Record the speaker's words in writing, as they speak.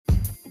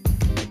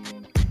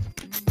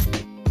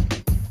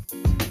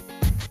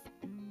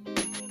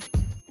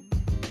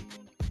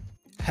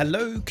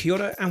Hello, kia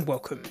ora, and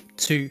welcome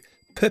to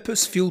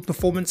Purpose Fueled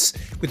Performance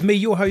with me,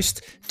 your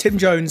host, Tim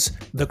Jones,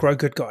 the Grow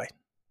Good Guy.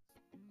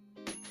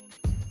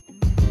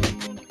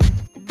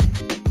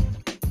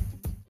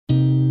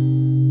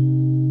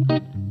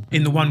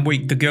 In the 1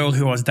 week the girl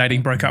who I was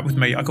dating broke up with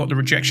me, I got the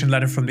rejection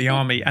letter from the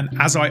army, and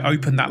as I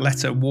opened that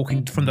letter,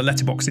 walking from the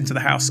letterbox into the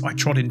house, I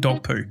trod in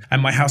dog poo.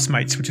 And my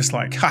housemates were just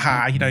like,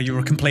 haha, you're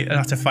a complete and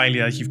utter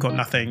failure, you've got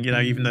nothing,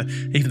 even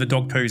the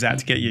dog poo's out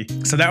to get you.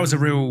 So that was a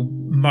real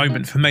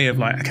moment for me of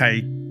like,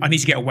 okay, I need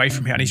to get away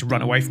from here, I need to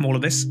run away from all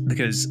of this,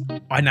 because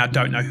I now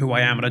don't know who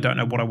I am and I don't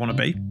know what I want to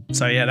be.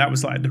 So yeah, that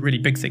was like the really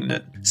big thing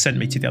that sent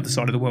me to the other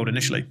side of the world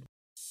initially.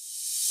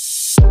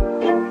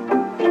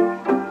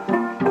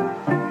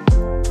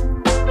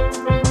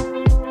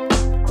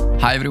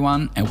 Hi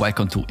everyone, and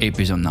welcome to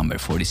episode number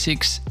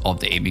 46 of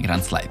the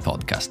Immigrants Life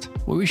podcast,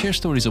 where we share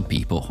stories of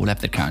people who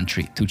left their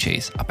country to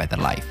chase a better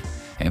life.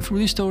 And through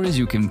these stories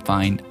you can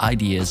find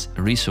ideas,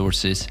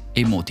 resources,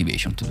 and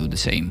motivation to do the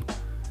same.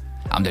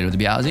 I'm Dario De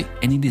Biasi,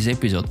 and in this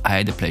episode I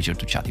had the pleasure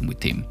to chatting with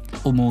Tim,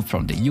 who moved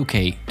from the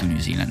UK to New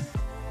Zealand.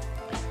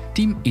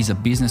 Tim is a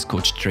business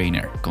coach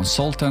trainer,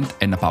 consultant,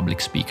 and a public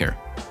speaker.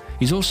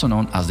 He's also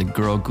known as the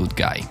Grow Good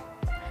Guy.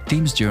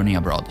 Tim's journey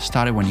abroad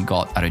started when he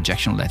got a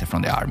rejection letter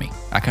from the army,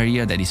 a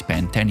career that he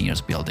spent 10 years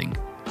building.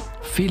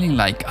 Feeling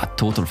like a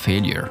total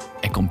failure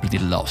and completely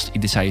lost, he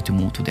decided to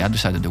move to the other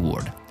side of the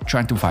world,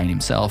 trying to find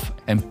himself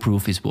and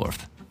prove his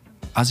worth.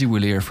 As you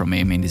will hear from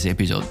him in this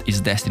episode,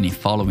 his destiny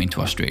followed him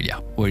to Australia,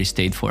 where he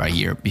stayed for a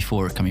year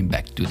before coming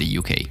back to the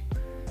UK.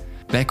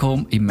 Back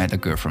home, he met a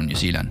girl from New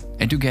Zealand,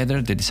 and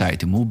together they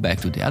decided to move back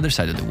to the other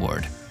side of the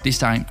world, this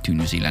time to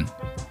New Zealand.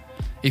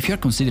 If you're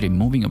considering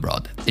moving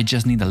abroad and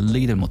just need a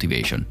little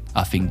motivation,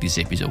 I think this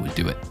episode will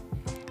do it.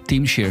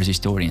 Tim shares his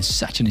story in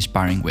such an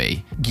inspiring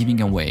way,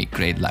 giving away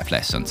great life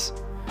lessons.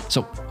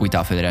 So,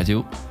 without further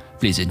ado,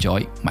 please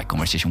enjoy my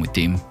conversation with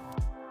Tim.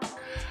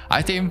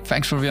 Hi Tim,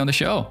 thanks for being on the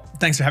show.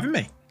 Thanks for having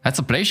me. That's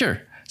a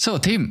pleasure. So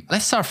Tim,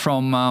 let's start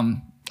from,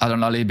 a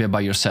little bit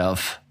about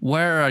yourself.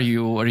 Where are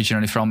you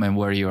originally from and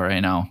where you are right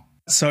now?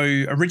 So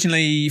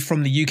originally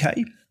from the UK,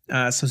 so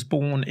I was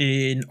born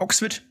in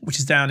Oxford, which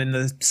is down in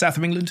the south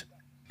of England,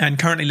 and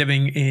currently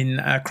living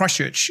in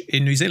Christchurch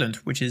in New Zealand,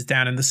 which is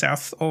down in the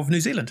south of New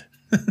Zealand.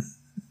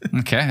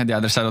 Okay, at the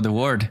other side of the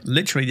world.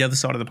 Literally the other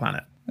side of the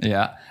planet.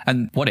 Yeah.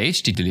 And what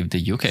age did you leave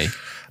the UK?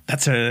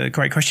 That's a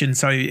great question.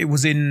 So it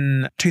was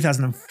in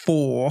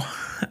 2004.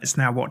 It's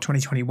now,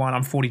 2021?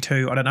 I'm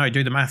 42. I don't know.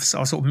 Do the maths. I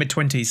was sort of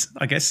mid-20s,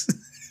 I guess.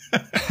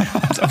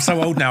 I'm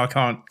so old now, I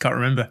can't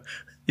remember.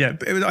 Yeah,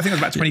 but I think it was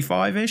about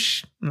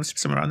 25-ish,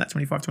 somewhere around that,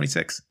 25,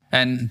 26.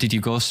 And did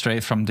you go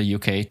straight from the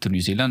UK to New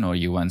Zealand or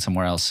you went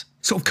somewhere else?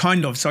 Sort of,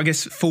 kind of. So I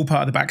guess full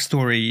part of the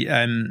backstory,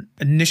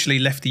 initially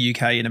left the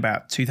UK in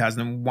about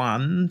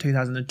 2001,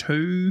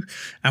 2002,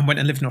 and went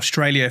and lived in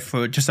Australia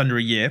for just under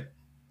a year.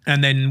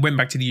 And then went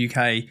back to the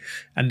UK,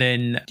 and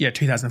then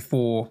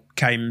 2004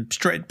 came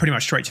pretty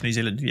much straight to New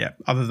Zealand. Yeah,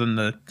 other than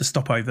the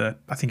stopover,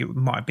 I think it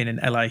might have been in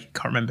LA.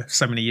 Can't remember.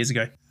 So many years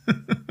ago.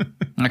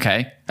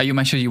 Okay. You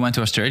mentioned you went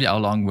to Australia. How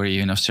long were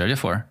you in Australia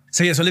for?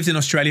 So I lived in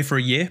Australia for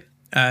a year.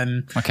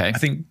 Okay. I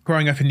think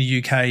growing up in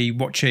the UK,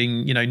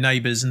 watching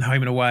Neighbours and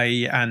Home and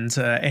Away and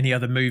any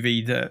other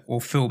movie or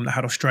film that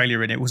had Australia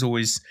in it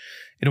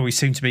it always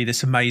seemed to be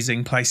this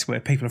amazing place where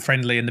people are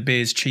friendly and the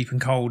beer's cheap and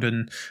cold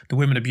and the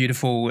women are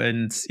beautiful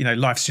and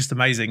life's just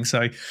amazing.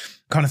 So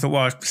kind of thought,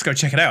 well, let's go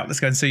check it out. Let's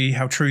go and see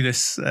how true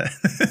this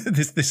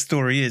this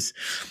story is.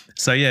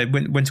 So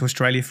went to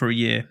Australia for a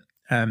year.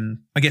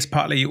 I guess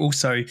partly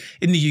also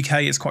in the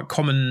UK, it's quite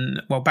common.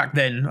 Well, back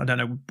then, I don't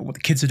know what the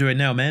kids are doing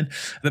now, man.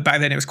 But back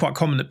then it was quite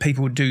common that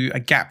people would do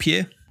a gap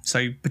year.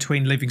 So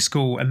between leaving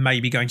school and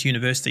maybe going to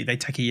university, they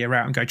take a year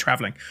out and go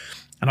traveling.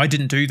 And I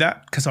didn't do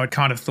that because I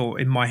kind of thought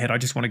in my head, I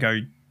just want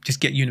to just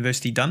get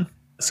university done.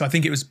 So I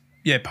think it was,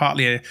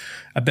 partly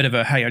a bit of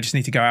a, hey, I just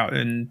need to go out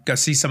and go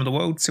see some of the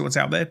world, see what's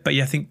out there. But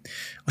I think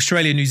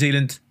Australia, New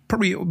Zealand,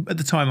 probably at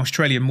the time,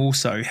 Australia more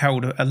so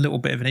held a little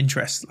bit of an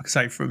interest, like I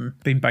say, from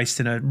being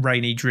based in a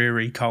rainy,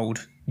 dreary,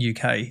 cold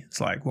UK.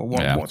 It's like, well,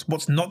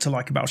 what's not to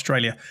like about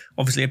Australia?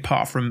 Obviously,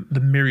 apart from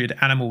the myriad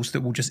animals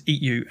that will just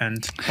eat you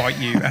and bite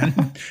you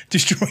and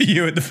destroy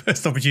you at the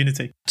first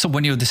opportunity. So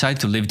when you decided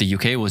to leave the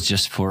UK, it was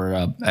just for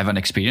have an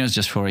experience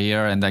just for a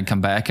year and then come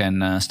back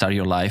and start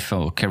your life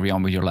or carry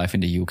on with your life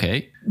in the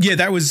UK? Yeah,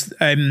 that was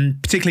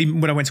particularly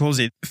when I went to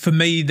Aussie. For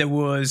me, there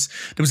was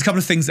a couple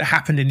of things that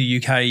happened in the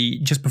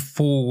UK just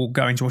before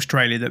going to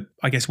Australia that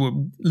I guess were,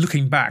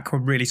 looking back, were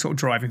really sort of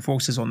driving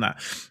forces on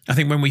that. I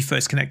think when we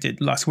first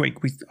connected last week,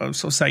 I was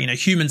sort of saying,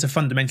 humans are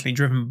fundamentally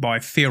driven by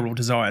fear or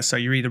desire. So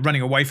you're either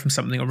running away from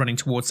something or running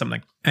towards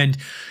something. And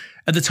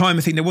at the time,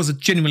 I think there was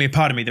genuinely a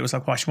part of me that was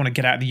like, well, I just want to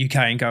get out of the UK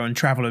and go and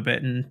travel a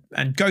bit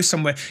and go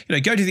somewhere,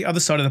 go to the other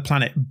side of the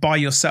planet by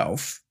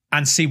yourself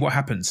and see what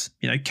happens.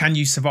 Can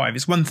you survive?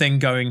 It's one thing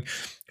going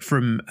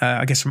from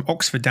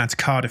Oxford down to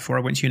Cardiff, where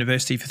I went to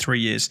university for 3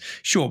 years.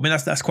 Sure, I mean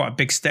that's quite a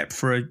big step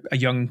for a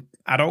young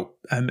adult,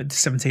 at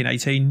 17,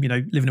 18,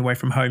 living away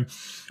from home.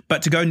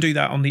 But to go and do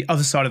that on the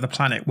other side of the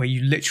planet where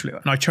you literally,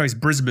 and I chose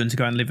Brisbane to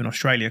go and live in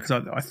Australia because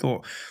I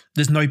thought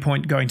there's no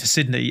point going to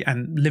Sydney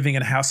and living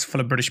in a house full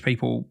of British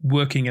people,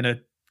 working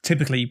in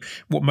typically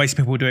what most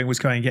people were doing was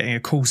going and getting a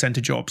call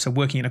centre job. So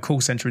working in a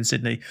call centre in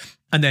Sydney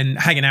and then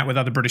hanging out with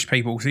other British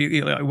people. So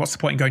what's the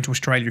point in going to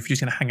Australia if you're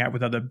just going to hang out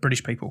with other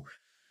British people?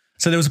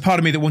 So there was a part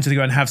of me that wanted to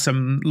go and have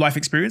some life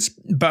experience,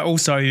 but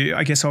also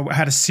I guess I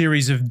had a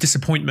series of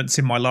disappointments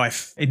in my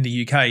life in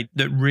the UK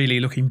that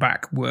really, looking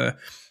back, were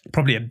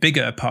probably a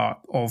bigger part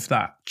of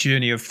that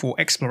journey for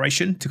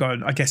exploration to go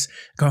and, I guess,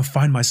 go and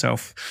find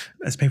myself,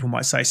 as people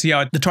might say. So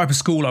yeah, the type of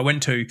school I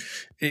went to,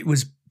 it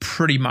was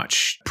pretty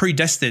much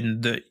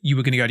predestined that you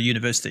were going to go to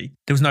university.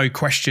 There was no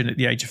question at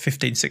the age of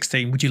 15,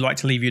 16, would you like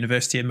to leave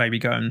university and maybe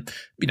go and,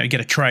 get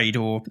a trade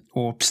or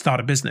start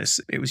a business?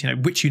 It was,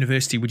 which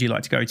university would you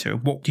like to go to?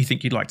 What do you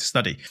think you'd like to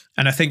study?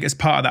 And I think as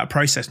part of that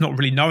process, not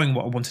really knowing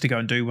what I wanted to go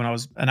and do when I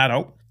was an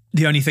adult,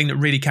 the only thing that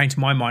really came to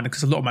my mind,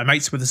 because a lot of my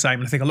mates were the same,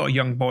 and I think a lot of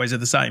young boys are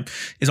the same,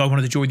 is I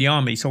wanted to join the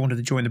army. So I wanted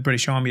to join the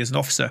British Army as an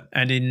officer.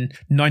 And it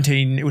would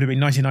have been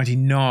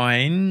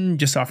 1999,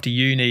 just after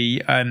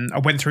uni, I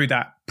went through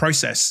that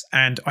process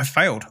and I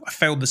failed. I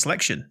failed the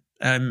selection.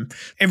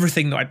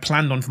 Everything that I'd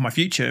planned on for my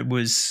future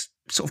was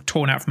sort of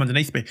torn out from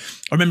underneath me.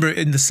 I remember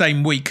in the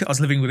same week, I was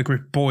living with a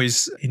group of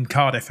boys in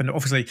Cardiff, and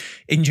obviously,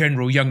 in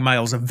general, young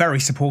males are very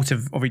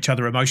supportive of each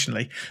other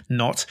emotionally.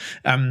 Not.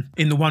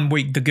 In the 1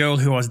 week, the girl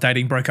who I was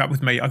dating broke up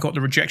with me. I got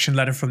the rejection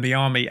letter from the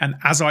army, and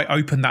as I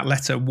opened that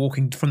letter,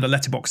 walking from the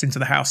letterbox into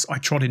the house, I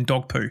trod in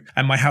dog poo,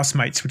 and my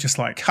housemates were just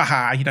like,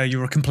 haha,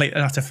 you're a complete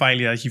and utter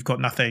failure. You've got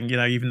nothing.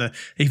 Even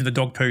the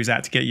dog poo's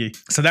out to get you.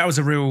 So that was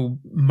a real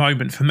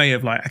moment for me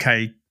of like,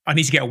 okay, I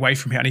need to get away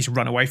from here. I need to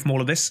run away from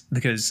all of this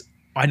because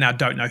I now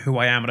don't know who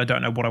I am and I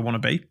don't know what I want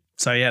to be.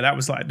 So yeah, that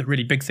was like the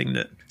really big thing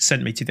that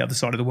sent me to the other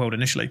side of the world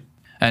initially.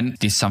 And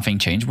did something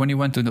change when you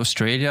went to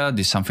Australia?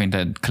 Did something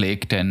that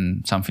clicked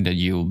and something that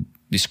you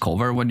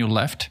discovered when you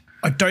left?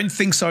 I don't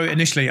think so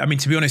initially. I mean,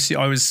 to be honest,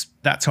 I was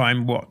that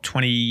time,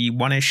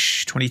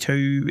 21-ish,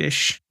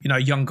 22-ish,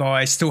 young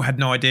guy, still had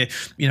no idea,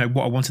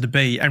 what I wanted to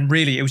be. And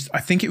really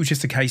I think it was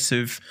just a case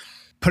of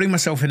putting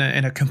myself in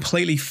a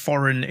completely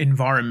foreign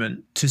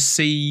environment to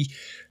see,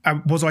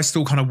 was I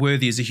still kind of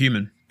worthy as a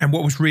human? And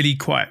what was really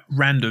quite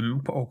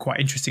random or quite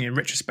interesting in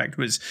retrospect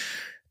was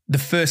the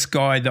first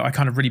guy that I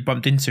kind of really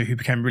bumped into who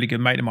became a really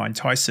good mate of mine,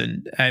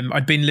 Tyson.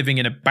 I'd been living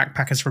in a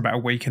backpackers for about a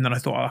week, and then I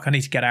thought, I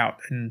need to get out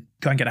and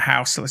go and get a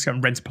house. So let's go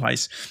and rent a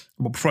place.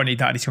 Well, before I need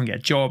that, I need to go and get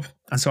a job.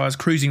 And so I was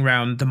cruising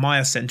around the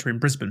Myer Centre in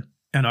Brisbane.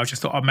 And I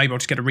just thought, maybe I'll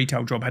just get a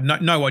retail job. I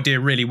had no idea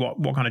really what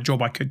kind of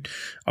job I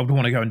would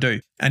want to go and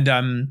do.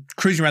 And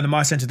cruising around the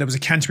Myer Centre, there was a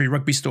Canterbury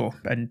rugby store.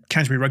 And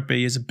Canterbury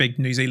Rugby is a big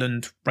New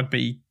Zealand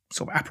rugby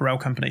sort of apparel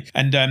company.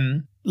 And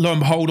lo and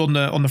behold, on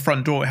the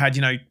front door, it had,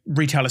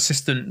 retail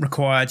assistant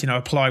required,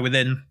 apply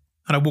within.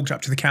 And I walked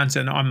up to the counter,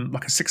 and I'm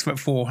like a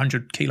 6'4",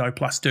 100 kilo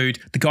plus dude.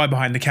 The guy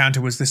behind the counter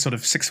was this sort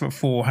of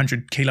 6'4",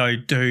 100 kilo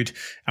dude.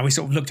 And we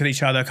sort of looked at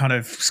each other, kind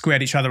of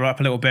squared each other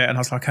up a little bit. And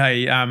I was like,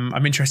 hey,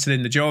 I'm interested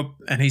in the job.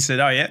 And he said,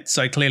 oh yeah,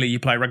 so clearly you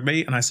play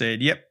rugby. And I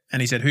said, yep.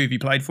 And he said, who have you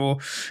played for?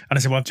 And I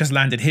said, well, I've just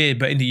landed here,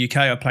 but in the UK,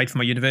 I played for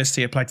my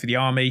university. I played for the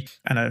Army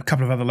and a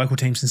couple of other local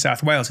teams in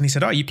South Wales. And he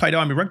said, oh, you played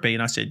Army rugby?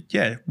 And I said,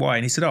 yeah, why?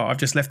 And he said, oh, I've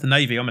just left the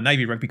Navy. I'm a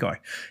Navy rugby guy.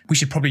 We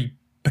should probably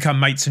become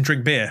mates and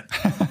drink beer.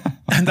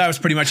 And that was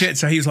pretty much it.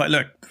 So he was like,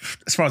 look,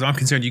 as far as I'm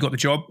concerned, you got the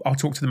job. I'll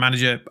talk to the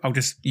manager.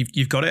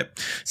 You've got it.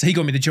 So he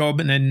got me the job.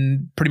 And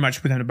then pretty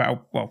much within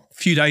about, a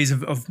few days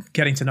of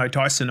getting to know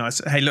Tyson, I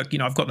said, hey, look,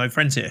 I've got no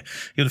friends here.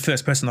 You're the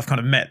first person I've kind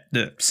of met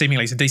that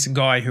seemingly is a decent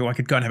guy who I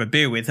could go and have a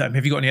beer with.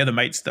 Have you got any other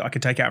mates that I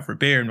could take out for a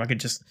beer and I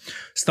could just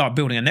start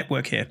building a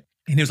network here?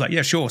 And he was like,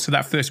 yeah, sure. So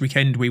that first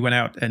weekend we went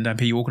out and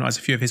he organised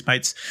a few of his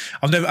mates.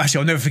 I'll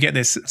never forget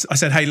this. I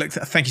said, hey, look,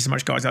 thank you so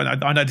much, guys.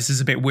 I know this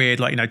is a bit weird.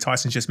 Like,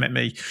 Tyson's just met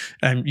me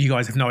and you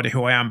guys have no idea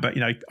who I am, but,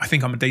 I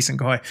think I'm a decent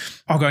guy.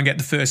 I'll go and get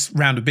the first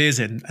round of beers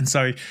in. And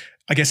so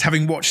I guess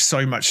having watched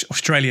so much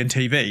Australian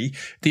TV,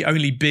 the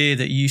only beer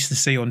that you used to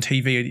see on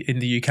TV in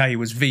the UK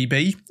was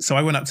VB. So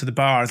I went up to the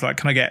bar. I was like,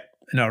 can I get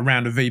a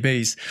round of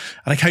VBs?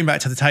 And I came back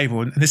to the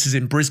table, and this is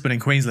in Brisbane in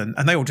Queensland.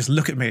 And they all just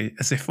look at me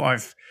as if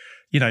I've,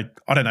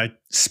 I don't know,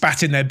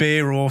 spat in their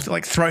beer or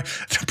like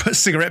put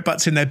cigarette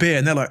butts in their beer.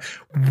 And they're like,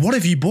 what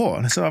have you bought?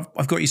 And I said,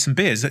 I've got you some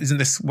beers. Isn't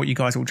this what you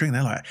guys all drink?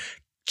 They're like,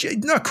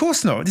 no, of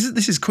course not.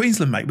 This is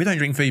Queensland, mate. We don't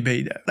drink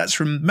VB. That's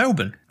from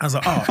Melbourne. I was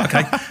like, oh,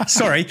 okay.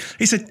 Sorry.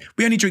 He said,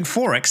 we only drink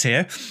 4X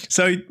here.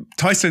 So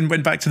Tyson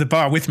went back to the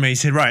bar with me. He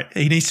said, right,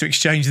 he needs to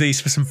exchange these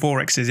for some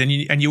 4Xs.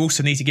 And you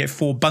also need to get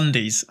 4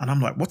 Bundys. And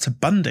I'm like, what's a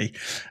Bundy?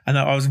 And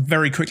I was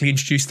very quickly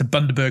introduced to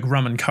Bundaberg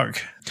rum and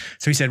Coke.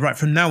 So he said, right,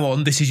 from now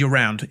on, this is your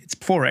round. It's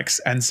 4X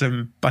and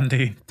some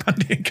Bundy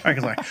and Coke. I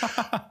was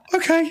like,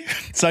 okay.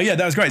 So yeah,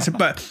 that was great.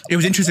 But it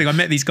was interesting. I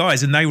met these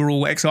guys and they were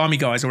all ex-Army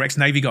guys or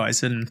ex-Navy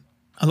guys. And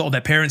a lot of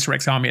their parents were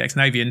ex-Army,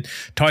 ex-Navy, and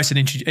Tyson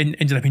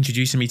ended up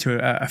introducing me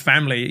to a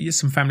family,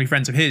 some family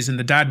friends of his, and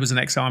the dad was an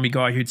ex-Army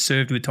guy who'd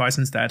served with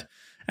Tyson's dad.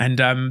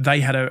 And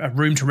they had a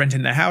room to rent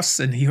in their house,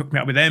 and he hooked me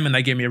up with them, and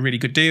they gave me a really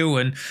good deal.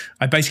 And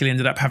I basically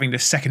ended up having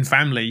this second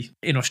family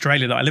in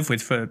Australia that I lived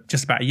with for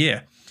just about a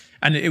year.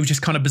 And it was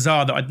just kind of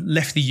bizarre that I'd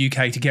left the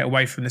UK to get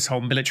away from this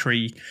whole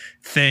military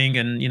thing.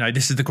 And,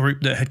 this is the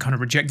group that had kind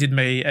of rejected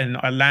me. And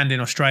I land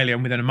in Australia,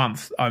 and within a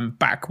month, I'm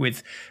back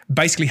with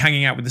basically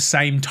hanging out with the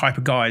same type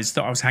of guys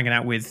that I was hanging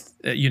out with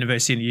at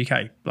university in the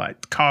UK,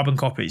 like carbon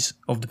copies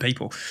of the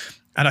people.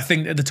 And I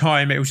think at the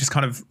time it was just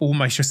kind of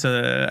almost just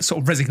a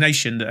sort of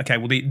resignation that, okay,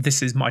 well,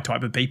 this is my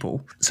type of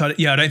people. So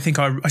yeah, I don't think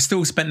I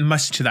still spent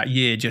much of that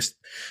year just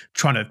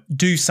trying to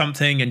do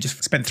something, and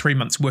just spent 3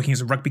 months working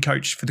as a rugby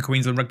coach for the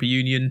Queensland Rugby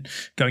Union,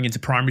 going into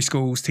primary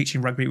schools,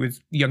 teaching rugby with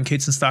young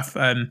kids and stuff.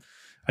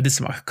 I did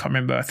I can't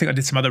remember, I think I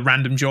did some other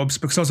random jobs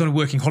because I was on a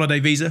working holiday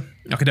visa.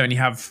 I could only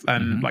have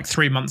like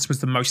 3 months was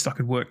the most I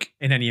could work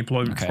in any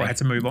employment before I had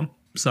to move on.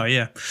 So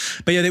yeah,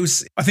 but yeah,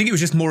 I think it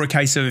was just more a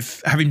case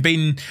of having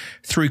been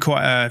through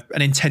quite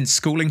an intense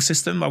schooling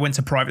system. I went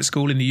to private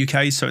school in the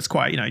UK, so it's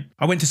quite,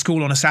 I went to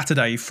school on a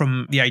Saturday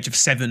from the age of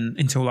 7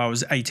 until I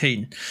was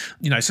 18,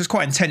 so it's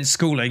quite intense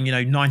schooling,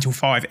 9 till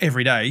 5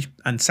 every day,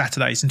 and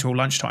Saturdays until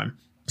lunchtime.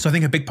 So I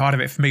think a big part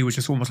of it for me was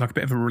just almost like a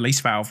bit of a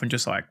release valve, and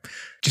just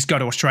go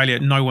to Australia.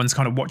 No one's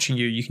kind of watching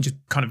you. You can just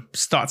kind of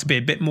start to be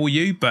a bit more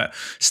you, but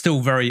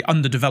still very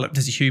underdeveloped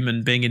as a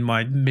human, being in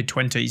my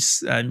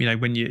mid-20s.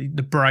 When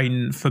the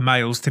brain for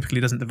males typically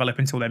doesn't develop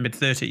until their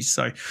mid-30s.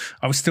 So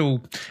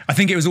I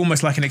think it was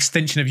almost like an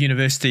extension of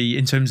university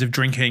in terms of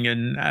drinking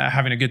and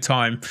having a good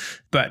time,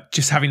 but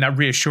just having that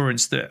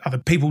reassurance that other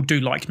people do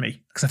like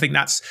me. Because I think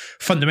that's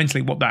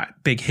fundamentally what that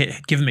big hit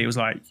had given me, was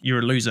like, you're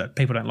a loser.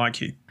 People don't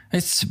like you.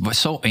 It's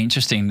so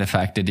interesting, the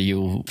fact that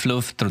you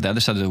flew through the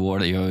other side of the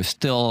world, you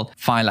still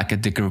find like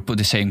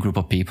the same group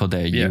of people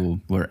that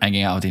you were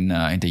hanging out in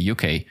the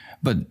UK.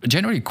 But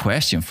generally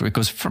question,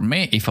 because for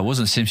me, if I was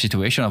in the same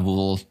situation, I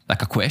would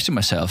question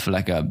myself,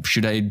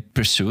 should I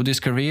pursue this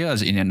career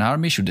as in an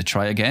army? Should I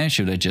try again?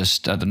 Should I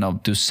just, I don't know,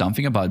 do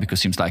something about it? Because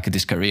it seems like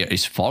this career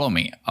is following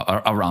me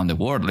around the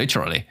world,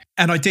 literally.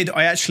 And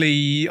I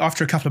actually,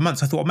 after a couple of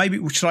months, I thought, maybe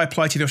should I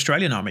apply to the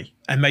Australian Army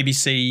and maybe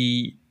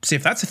see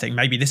if that's a thing.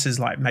 Maybe this is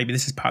part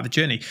of the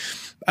journey.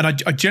 And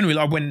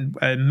I went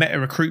and met a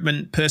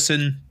recruitment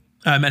person,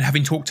 and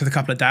having talked to the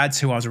couple of dads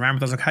who I was around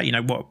with, I was like, hey,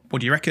 what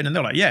do you reckon? And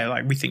they're like,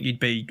 yeah, we think you'd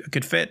be a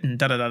good fit, and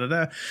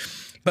da-da-da-da-da.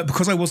 But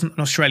because I wasn't an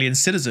Australian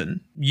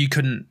citizen, you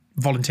couldn't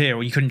volunteer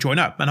or you couldn't join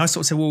up. And I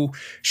sort of said, well,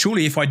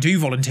 surely if I do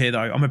volunteer, though,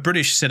 I'm a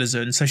British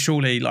citizen, so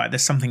surely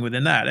there's something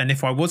within that. And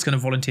if I was going to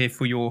volunteer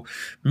for your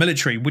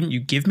military, wouldn't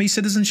you give me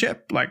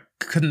citizenship?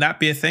 Couldn't that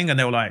be a thing? And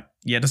they were like,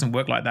 yeah, it doesn't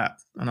work like that.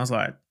 And I was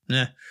like,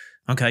 yeah,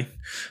 okay.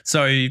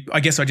 So I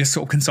guess I just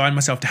sort of consigned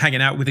myself to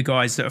hanging out with the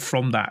guys that are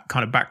from that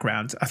kind of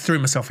background. I threw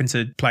myself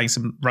into playing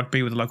some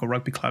rugby with the local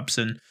rugby clubs.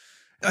 And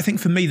I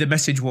think for me, the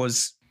message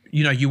was,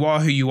 you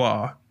are who you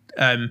are.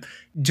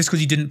 Just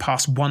because you didn't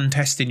pass one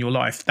test in your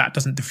life, that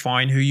doesn't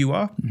define who you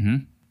are. Mm-hmm.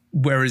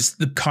 Whereas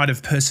the kind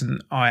of person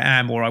I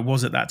am, or I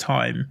was at that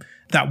time,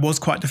 that was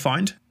quite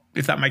defined,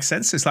 if that makes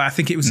sense. It's I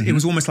think it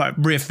was almost like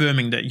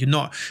reaffirming that you're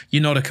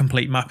not a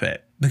complete muppet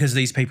because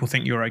these people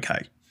think you're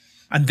okay.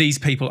 And these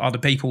people are the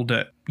people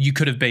that you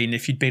could have been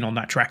if you'd been on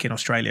that track in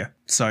Australia.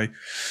 So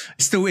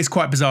it's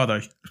quite bizarre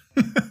though.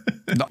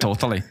 No,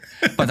 totally.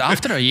 But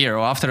after a year,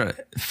 or after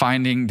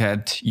finding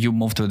that you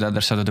moved to the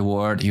other side of the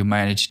world, you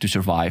managed to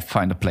survive,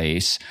 find a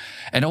place,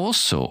 and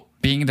also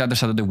being the other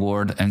side of the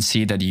world and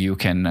see that you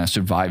can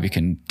survive, you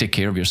can take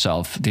care of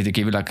yourself. Did it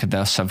give you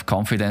the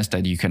self-confidence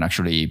that you can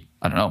actually,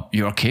 I don't know,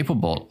 you are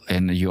capable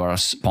and you are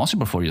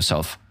responsible for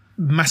yourself?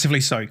 Massively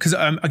so, because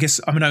I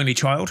guess I'm an only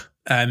child.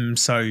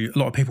 So a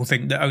lot of people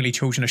think that only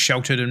children are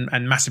sheltered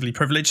and massively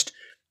privileged.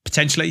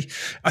 Potentially.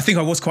 I think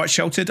I was quite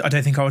sheltered. I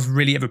don't think I was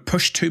really ever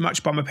pushed too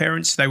much by my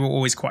parents. They were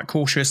always quite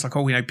cautious,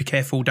 be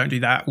careful, don't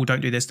do that, or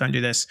don't do this, don't do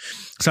this.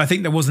 So I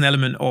think there was an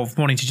element of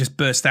wanting to just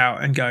burst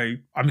out and go,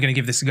 I'm going to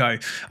give this a go.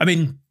 I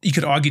mean, you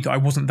could argue that I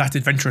wasn't that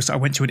adventurous. I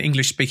went to an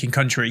English-speaking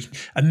country,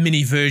 a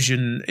mini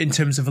version in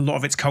terms of a lot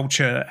of its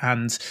culture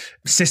and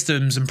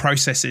systems and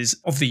processes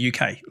of the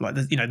UK.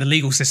 The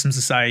legal system's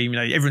the same.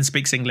 Everyone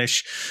speaks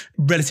English,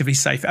 relatively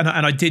safe. And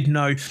I did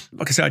know,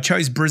 like I said, I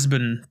chose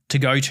Brisbane to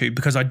go to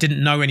because I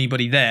didn't know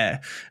anybody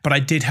there, but I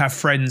did have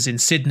friends in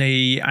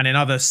Sydney and in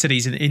other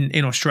cities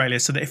in Australia,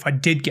 so that if I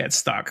did get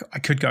stuck, I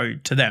could go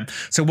to them.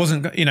 So it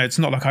wasn't, it's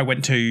not like I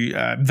went to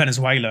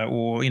Venezuela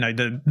or,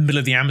 the middle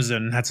of the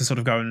Amazon and had to sort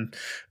of go and,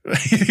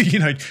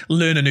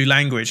 learn a new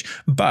language.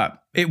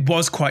 But it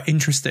was quite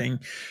interesting,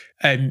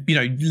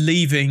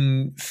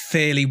 leaving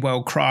fairly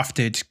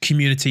well-crafted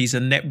communities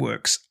and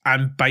networks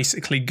and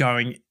basically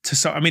going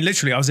I mean,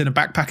 literally, I was in a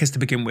backpackers to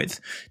begin with,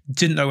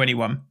 didn't know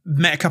anyone,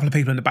 met a couple of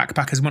people in the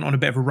backpackers, went on a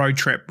bit of a road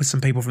trip with some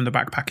people from the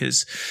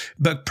backpackers,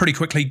 but pretty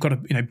quickly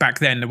back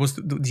then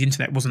the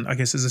internet wasn't, I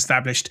guess, as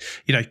established,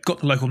 got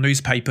the local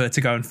newspaper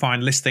to go and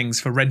find listings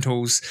for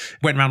rentals,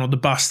 went around on the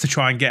bus to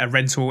try and get a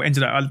rental,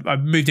 I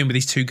moved in with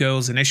these two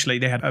girls initially,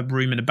 they had a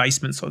room in a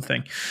basement sort of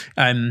thing,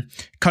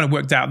 kind of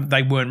worked out that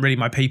they weren't really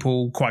my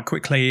people quite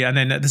quickly, and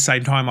then at the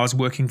same time I was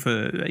working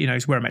for,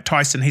 it's where I met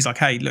Tyson. He's like,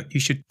 hey, look, you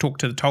should talk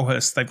to the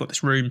Tolhurst, they've got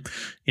this room,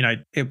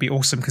 it'd be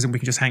awesome because then we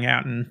can just hang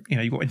out and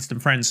you've got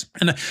instant friends.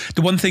 And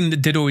the one thing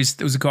that did always,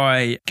 there was a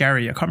guy,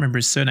 Gary, I can't remember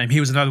his surname, he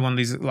was another one of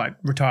these like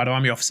retired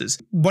army officers.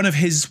 One of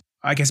his,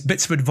 I guess,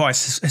 bits of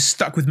advice has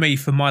stuck with me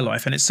for my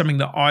life, and it's something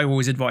that I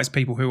always advise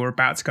people who are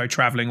about to go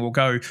traveling or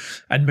go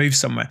and move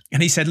somewhere.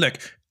 And he said, look,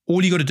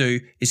 all you got to do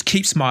is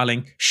keep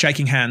smiling,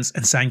 shaking hands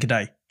and saying good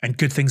day, and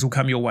good things will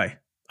come your way.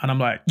 And I'm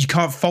like, you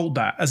can't fault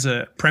that as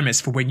a premise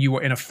for when you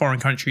are in a foreign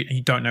country and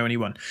you don't know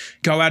anyone.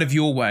 Go out of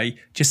your way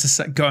just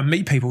to go and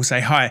meet people,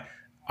 say, hi,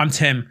 I'm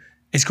Tim.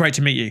 It's great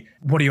to meet you.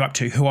 What are you up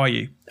to? Who are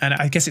you? And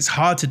I guess it's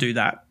hard to do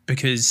that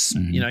because,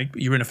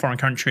 you're in a foreign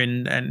country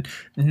and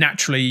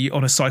naturally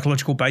on a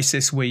psychological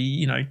basis,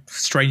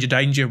 stranger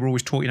danger, we're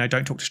always taught,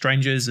 don't talk to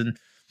strangers.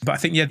 But I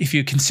think, if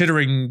you're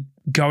considering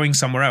going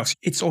somewhere else,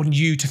 it's on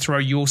you to throw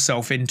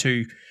yourself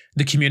into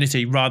the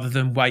community rather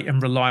than wait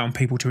and rely on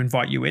people to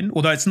invite you in.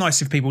 Although it's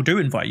nice if people do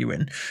invite you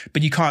in,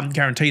 but you can't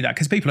guarantee that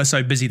because people are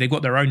so busy. They've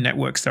got their own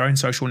networks, their own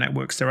social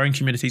networks, their own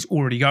communities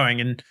already going,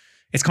 and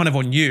it's kind of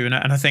on you. And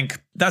I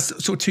think that's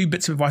sort of two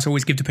bits of advice I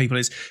always give to people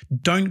is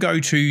don't go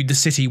to the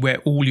city where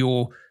all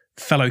your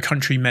fellow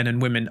countrymen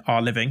and women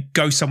are living.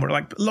 Go somewhere.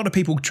 Like a lot of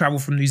people travel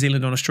from New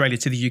Zealand and Australia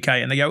to the UK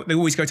and they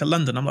always go to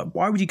London. I'm like,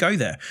 why would you go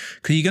there?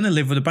 Because you're going to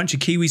live with a bunch of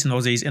Kiwis and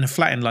Aussies in a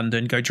flat in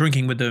London, go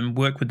drinking with them,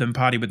 work with them,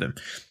 party with them.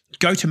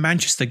 Go to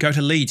Manchester, go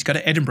to Leeds, go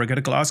to Edinburgh, go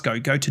to Glasgow,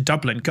 go to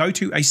Dublin, go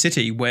to a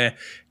city where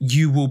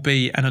you will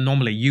be an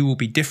anomaly. You will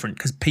be different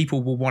because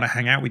people will want to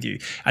hang out with you.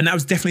 And that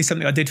was definitely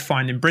something I did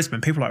find in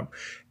Brisbane. People are like,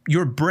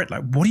 you're a Brit.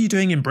 Like, what are you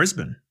doing in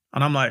Brisbane?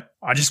 And I'm like,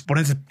 I just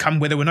wanted to come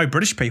where there were no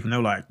British people. And they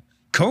were like,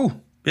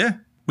 cool. Yeah,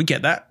 we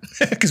get that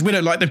because we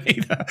don't like them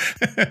either.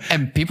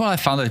 And I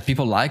found that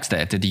people like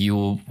that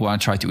you want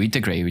to try to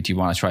integrate with, you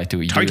want to try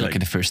to, totally. You look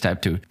at the first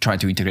step to try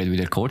to integrate with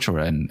their culture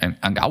and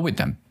hang out with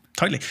them.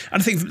 Totally.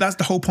 And I think that's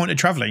the whole point of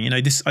traveling.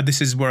 This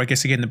is where I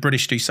guess, again, the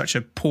British do such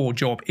a poor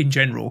job in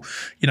general.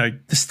 The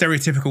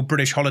stereotypical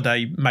British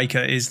holiday maker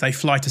is they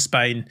fly to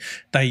Spain.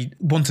 They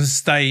want to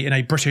stay in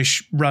a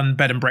British run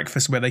bed and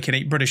breakfast where they can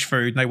eat British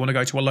food. And they want to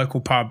go to a local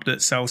pub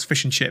that sells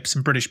fish and chips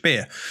and British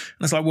beer.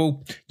 And it's like,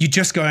 well, you're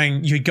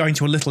going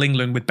to a little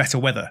England with better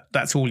weather.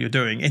 That's all you're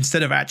doing.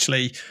 Instead of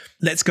actually,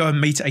 let's go and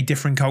meet a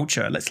different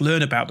culture. Let's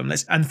learn about them.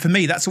 And for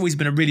me, that's always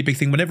been a really big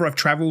thing. Whenever I've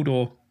traveled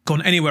or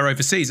gone anywhere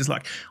overseas, it's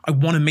like, I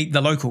want to meet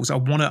the locals. I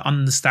want to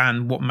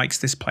understand what makes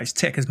this place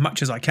tick as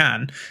much as I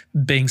can,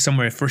 being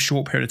somewhere for a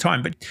short period of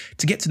time. But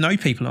to get to know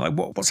people, like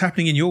what's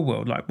happening in your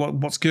world, like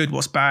what's good,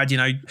 what's bad,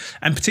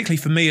 and particularly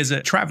for me as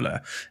a traveler,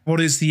 what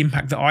is the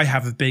impact that I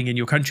have of being in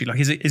your country? Like,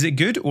 is it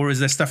good, or is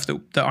there stuff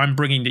that I'm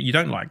bringing that you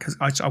don't like? Because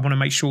I want to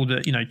make sure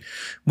that,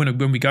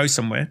 when we go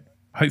somewhere,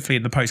 hopefully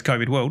in the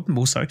post-COVID world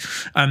also,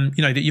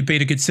 that you're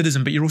being a good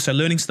citizen, but you're also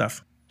learning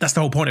stuff. That's the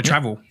whole point of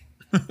travel.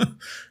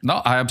 No,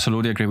 I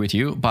absolutely agree with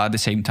you. But at the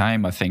same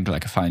time, I think I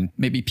find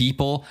maybe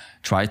people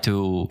try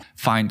to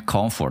find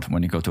comfort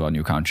when you go to a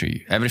new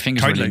country. Everything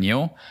is really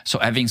new. So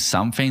having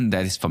something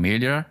that is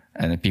familiar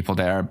and the people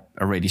there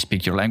already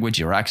speak your language,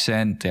 your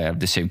accent, they have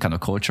the same kind of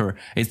culture,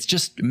 it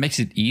just makes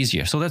it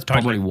easier. So that's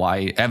probably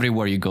why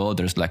everywhere you go,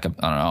 there's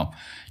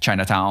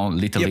Chinatown,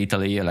 Little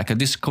Italy,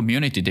 this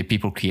community that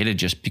people created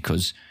just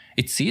because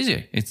it's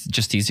easy. It's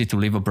just easy to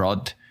live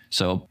abroad.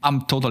 So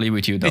I'm totally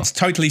with you, though. It's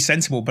totally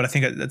sensible, but I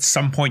think at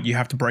some point you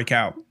have to break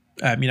out.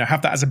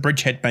 Have that as a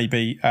bridgehead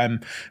maybe.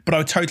 But I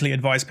would totally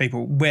advise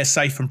people, where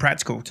safe and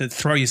practical, to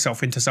throw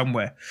yourself into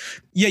somewhere.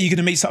 Yeah, you're going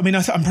to meet some.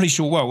 I'm pretty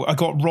sure. Well, I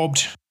got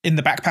robbed in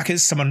the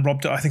backpackers. Someone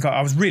robbed it. I think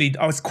I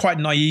was quite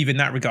naive in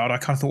that regard. I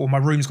kind of thought, well, my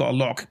room's got a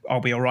lock.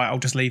 I'll be all right. I'll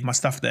just leave my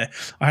stuff there.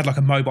 I had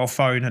a mobile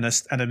phone and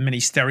a mini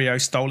stereo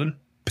stolen,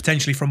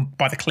 potentially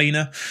by the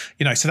cleaner,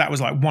 so that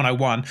was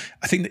 101.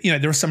 I think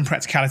that, there are some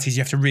practicalities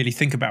you have to really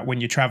think about when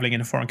you're traveling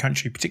in a foreign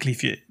country,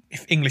 particularly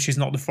if English is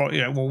not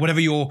or whatever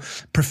your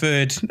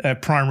preferred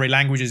primary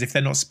language is, if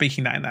they're not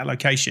speaking that in that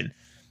location.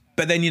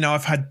 But then,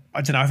 I've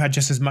had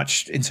just as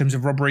much in terms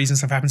of robberies and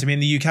stuff happened to me in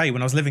the UK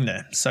when I was living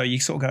there. So you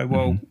sort of go,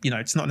 well,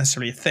 it's not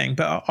necessarily a thing,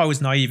 but I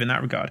was naive in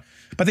that regard.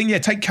 But I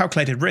think, take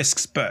calculated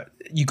risks, but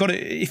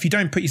if you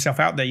don't put yourself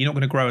out there, you're not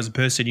going to grow as a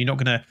person. You're not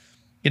going to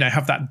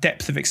have that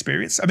depth of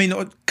experience. I mean,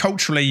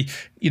 culturally,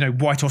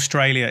 white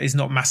Australia is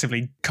not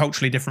massively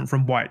culturally different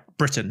from white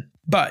Britain.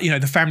 But,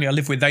 the family I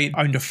live with, they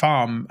owned a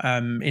farm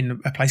in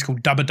a place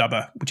called Dubba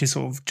Dubba, which is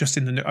sort of just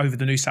over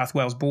the New South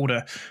Wales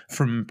border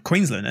from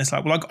Queensland. And it's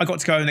like, well, I got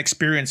to go and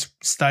experience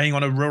staying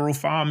on a rural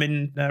farm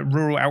in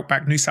rural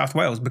outback New South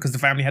Wales because the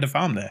family had a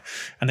farm there.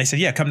 And they said,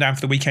 yeah, come down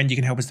for the weekend. You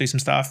can help us do some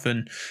stuff.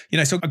 And,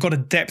 so I got a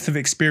depth of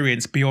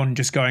experience beyond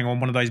just going on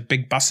one of those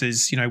big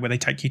buses, where they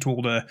take you to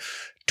all the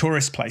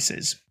tourist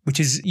places, which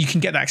is, you can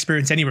get that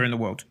experience anywhere in the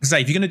world. Because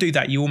if you're going to do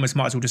that, you almost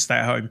might as well just stay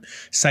at home,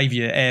 save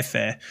your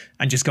airfare,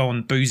 and just go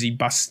on boozy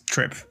bus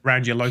trip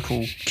around your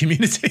local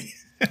community.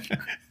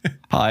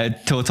 I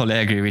totally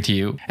agree with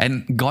you.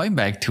 And going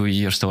back to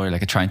your story,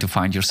 like trying to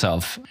find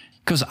yourself,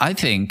 because I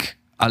think,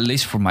 at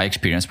least from my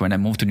experience, when I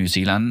moved to New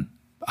Zealand,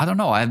 I don't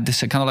know, I have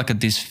this kind of like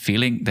this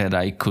feeling that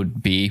I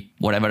could be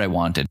whatever I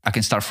wanted. I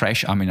can start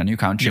fresh. I'm in a new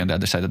country on the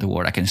other side of the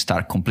world. I can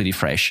start completely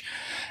fresh.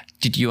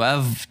 Did you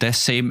have the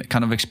same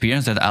kind of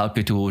experience that helped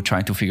you to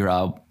try to figure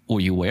out who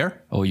you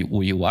were or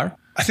who you are?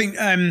 I think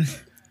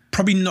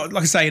probably not.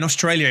 Like I say, in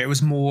Australia, it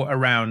was more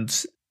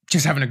around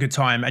just having a good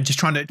time and just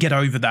trying to get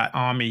over that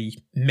army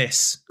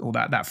miss or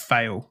that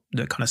fail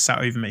that kind of sat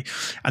over me.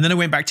 And then I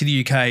went back to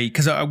the UK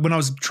because when I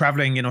was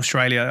traveling in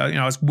Australia,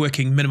 I was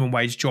working minimum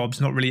wage jobs,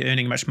 not really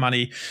earning much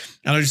money.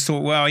 And I just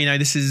thought, well,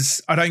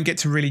 I don't get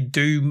to really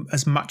do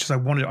as much as I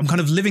wanted. I'm kind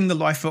of living the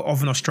life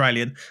of an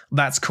Australian.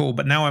 That's cool.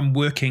 But now I'm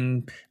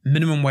working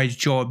minimum wage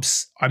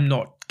jobs. I'm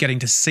not getting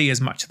to see as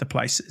much of the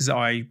place as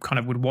I kind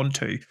of would want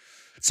to.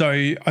 So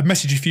I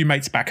messaged a few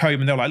mates back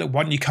home and they're like, look,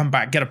 why don't you come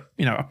back, get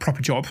a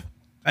proper job?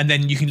 And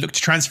then you can look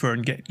to transfer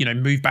and get,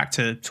 move back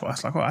to I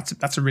was like, oh,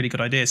 that's a really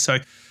good idea. So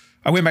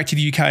I went back to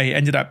the UK,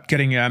 ended up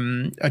getting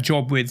a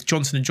job with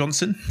Johnson &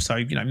 Johnson.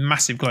 So,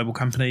 massive global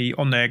company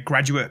on their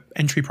graduate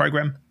entry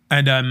program.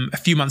 And a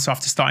few months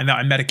after starting that,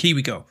 I met a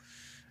Kiwi girl.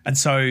 And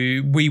so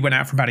we went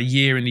out for about a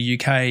year in the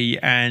UK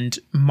and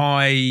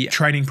my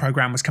training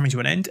program was coming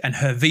to an end and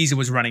her visa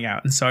was running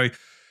out. And so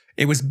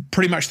it was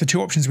pretty much the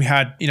two options we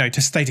had,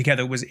 to stay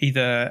together was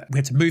either we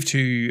had to move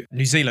to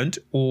New Zealand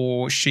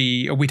or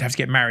we'd have to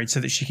get married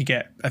so that she could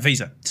get a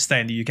visa to stay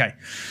in the UK.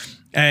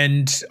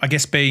 And I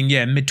guess being,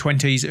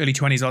 mid-20s, early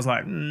 20s, I was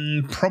like,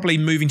 probably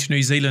moving to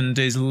New Zealand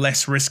is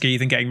less risky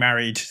than getting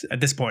married at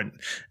this point.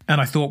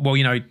 And I thought, well,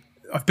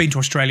 I've been to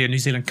Australia, New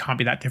Zealand can't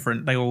be that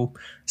different. They all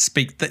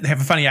they have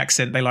a funny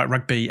accent. They like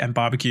rugby and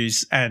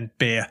barbecues and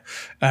beer,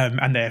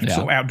 and they're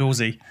sort of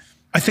outdoorsy.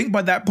 I think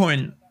by that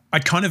point,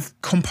 I'd kind of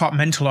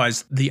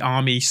compartmentalized the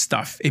army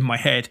stuff in my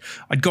head.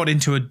 I'd got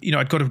into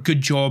I'd got a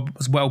good job,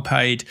 was well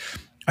paid.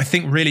 I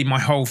think really my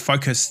whole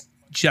focus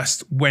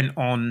just went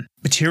on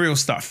material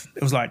stuff.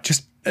 It was like,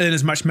 just earn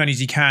as much money as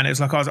you can. It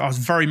was like, I was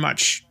very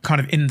much kind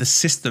of in the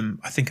system,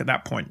 I think, at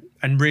that point.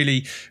 And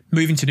really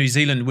moving to New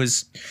Zealand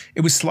was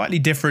slightly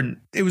different.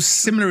 It was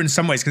similar in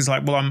some ways because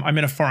I'm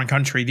in a foreign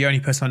country. The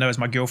only person I know is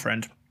my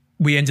girlfriend.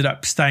 We ended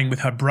up staying with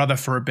her brother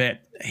for a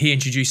bit. He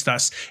introduced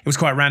us. It was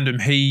quite random.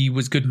 He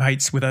was good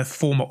mates with a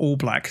former All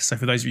Black. So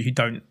for those of you who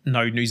don't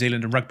know New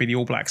Zealand and rugby, the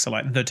All Blacks are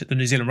like the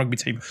New Zealand rugby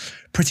team,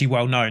 pretty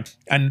well known.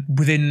 And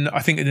within, I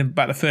think, in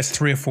about the first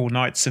 3 or 4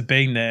 nights of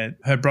being there,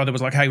 her brother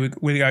was like, hey, we're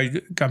going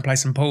to go and play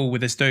some pool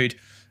with this dude.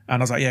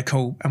 And I was like, yeah,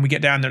 cool. And we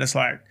get down there and it's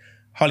like,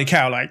 holy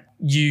cow, like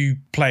you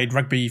played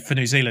rugby for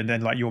New Zealand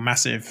and like you're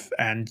massive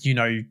and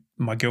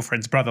my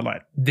girlfriend's brother,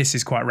 like this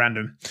is quite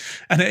random.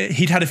 And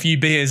he'd had a few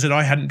beers and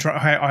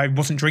I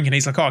wasn't drinking.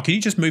 He's like, oh, can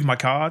you just move my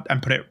car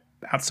and put it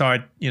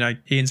outside,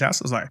 Ian's house?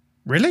 I was like,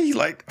 really?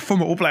 Like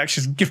former All Black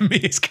just giving me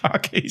his car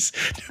keys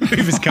to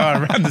move his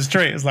car around the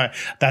street. I was like,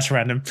 that's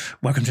random.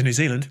 Welcome to New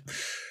Zealand.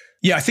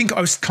 Yeah, I think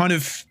I was kind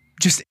of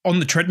just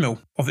on the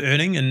treadmill of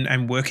earning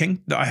and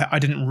working that I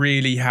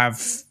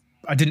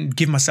didn't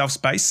give myself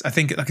space. I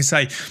think, like I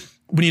say,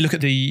 when you look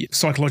at the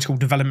psychological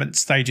development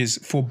stages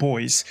for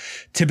boys,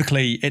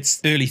 typically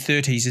it's early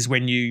 30s is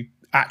when you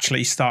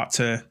actually start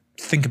to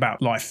think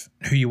about life,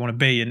 who you want to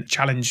be and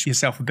challenge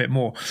yourself a bit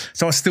more.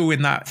 So I was still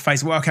in that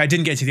phase. Well, okay, I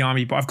didn't get to the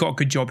army, but I've got a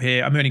good job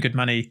here. I'm earning good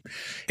money.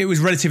 It was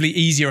relatively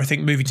easier, I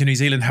think, moving to New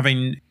Zealand,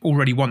 having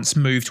already once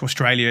moved to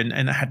Australia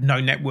and had no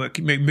network,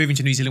 moving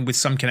to New Zealand with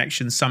some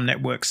connections, some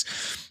networks.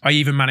 I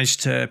even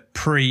managed to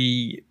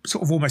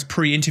almost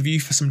pre-interview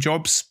for some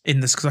jobs in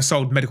this because I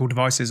sold medical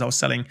devices. I was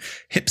selling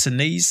hips and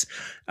knees.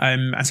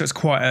 And so it's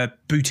quite a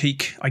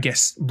boutique, I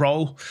guess,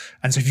 role.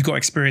 And so if you've got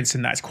experience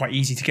in that, it's quite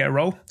easy to get a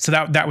role. So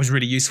that was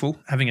really useful,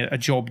 having a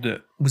job that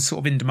was sort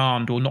of in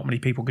demand or not many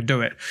people could do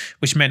it,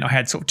 which meant I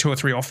had sort of 2 or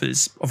 3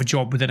 offers of a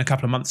job within a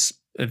couple of months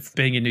of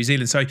being in New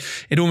Zealand. So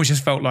it almost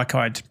just felt like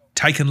I'd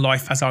taken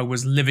life as I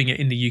was living it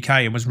in the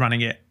UK and was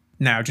running it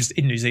now just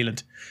in New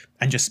Zealand.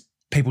 And just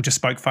people just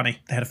spoke funny.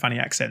 They had a funny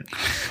accent.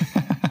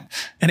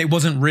 And it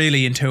wasn't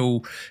really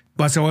until,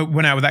 so I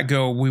went out with that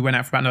girl. We went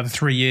out for about another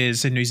 3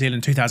 years in New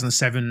Zealand,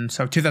 2007.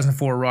 So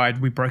 2004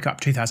 arrived, we broke up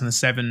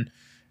 2007.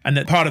 And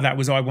that part of that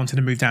was I wanted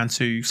to move down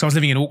to, so I was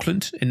living in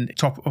Auckland, in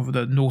top of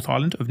the North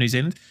Island of New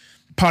Zealand.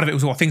 part of it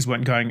was all things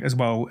weren't going as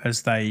well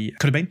as they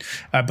could have been.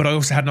 But I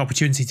also had an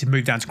opportunity to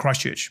move down to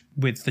Christchurch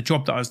with the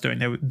job that I was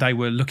doing. They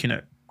were looking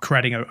at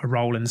creating a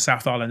role in the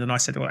South Island. And I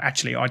said, well,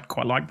 actually, I'd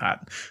quite like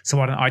that. So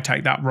why don't I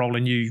take that role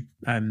and you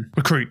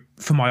recruit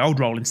for my old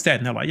role instead?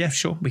 And they're like, yeah,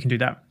 sure, we can do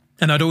that.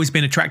 And I'd always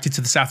been attracted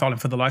to the South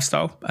Island for the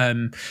lifestyle.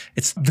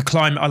 It's the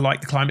climate. I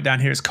like the climate down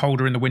here. It's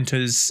colder in the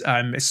winters.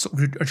 It's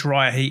sort of a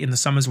drier heat in the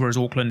summers, whereas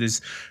Auckland is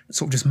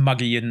sort of just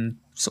muggy and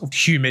sort of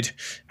humid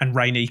and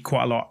rainy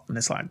quite a lot. And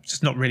it's like,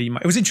 just not really,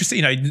 it was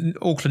interesting.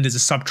 Auckland is a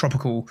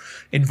subtropical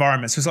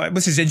environment. So it's like,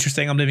 this is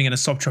interesting. I'm living in a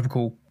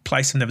subtropical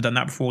place. I've never done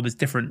that before. There's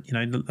different,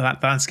 the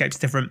landscape's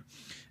different.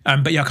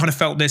 But yeah, I kind of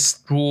felt this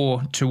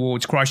draw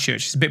towards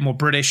Christchurch. It's a bit more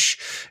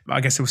British. I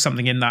guess there was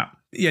something in that.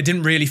 Yeah, I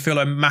didn't really feel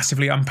I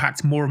massively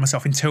unpacked more of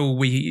myself until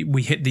we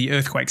hit the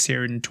earthquakes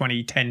here in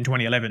 2010,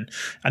 2011.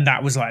 And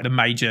that was like the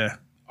major,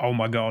 oh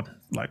my God,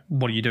 like,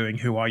 what are you doing?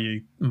 Who are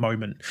you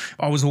moment?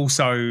 I was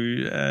also,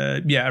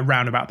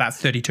 around about that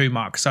 32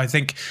 mark. So I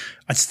think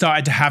I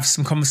started to have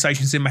some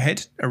conversations in my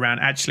head around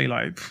actually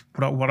like,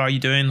 what are you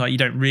doing? Like, you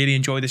don't really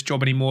enjoy this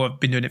job anymore. I've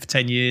been doing it for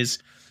 10 years.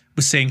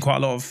 Was seeing quite a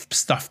lot of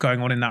stuff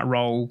going on in that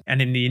role and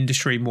in the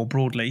industry more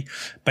broadly.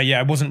 But yeah,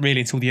 it wasn't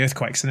really until the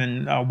earthquakes and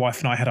then our wife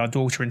and I had our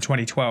daughter in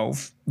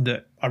 2012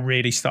 that I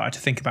really started to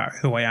think about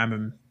who I am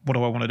and what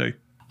do I want to do.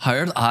 I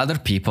heard other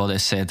people that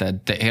said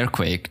that the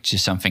earthquake,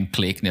 just something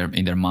clicked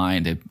in their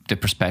mind, the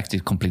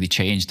perspective completely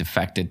changed, the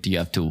fact that you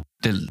have to,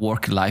 the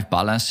work-life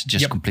balance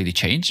just completely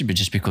changed, but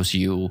just because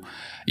you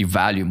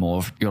value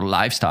more your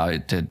lifestyle,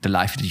 the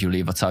life that you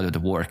live outside of the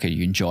work, and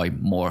you enjoy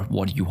more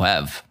what you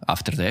have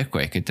after the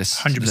earthquake.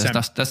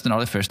 100%. That's not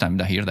the first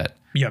time I hear that.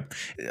 Yeah,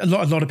 a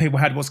lot of people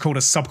had what's called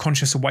a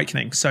subconscious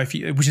awakening. So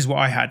which is what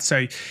I had.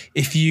 So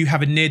if you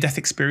have a near-death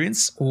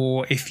experience,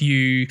 or if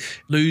you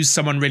lose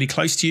someone really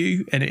close to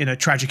you in a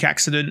tragic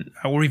accident,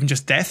 or even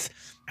just death,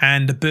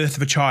 and the birth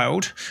of a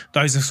child,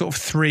 those are sort of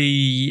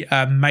three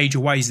major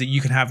ways that you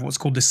can have what's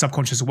called this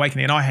subconscious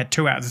awakening. And I had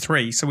 2 out of the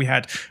 3. So we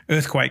had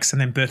earthquakes and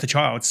then birth a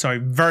child. So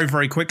very,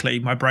 very quickly,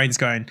 my brain's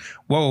going,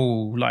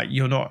 whoa, like,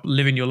 you're not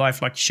living your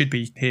life like you should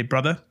be here,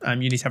 brother. You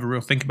need to have a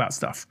real think about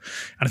stuff.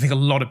 And I think a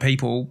lot of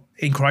people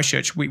in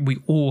Christchurch, we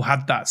all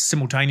had that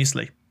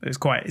simultaneously.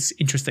 It's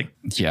interesting.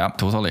 Yeah,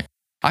 totally.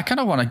 I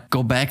kind of want to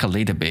go back a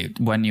little bit.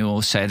 When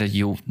you said that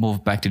you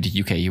moved back to the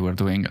UK, you were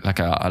doing like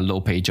a low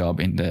pay job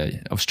in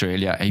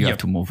Australia, and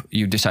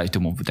you decided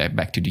to move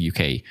back to the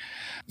UK.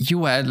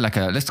 You had like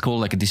let's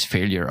call this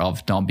failure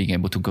of not being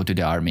able to go to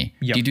the army.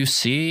 Yep. Did you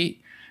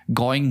see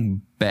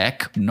going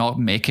back, not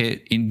make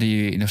it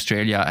in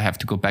Australia, have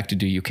to go back to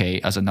the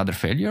UK as another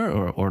failure,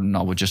 or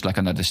no, just like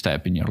another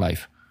step in your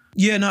life?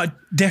 Yeah, no, I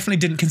definitely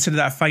didn't consider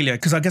that a failure,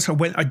 because I guess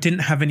I didn't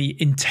have any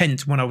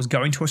intent when I was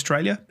going to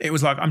Australia. It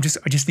was like, I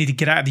just need to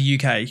get out of the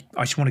UK.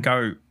 I just want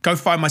to go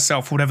find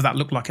myself, whatever that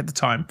looked like at the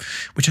time,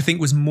 which I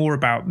think was more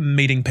about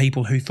meeting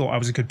people who thought I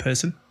was a good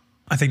person.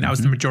 I think that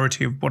was the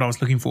majority of what I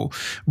was looking for,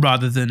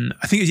 rather than,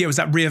 I think it was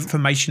that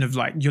reaffirmation of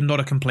like, you're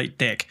not a complete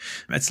dick.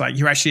 It's like,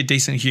 you're actually a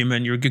decent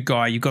human. You're a good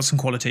guy. You've got some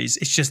qualities.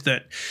 It's just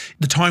that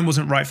the time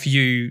wasn't right for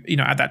you,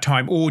 at that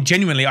time, or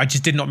genuinely, I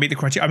just did not meet the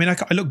criteria. I mean,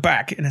 I look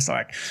back and it's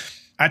like,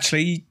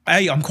 actually,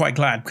 I'm quite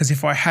glad, because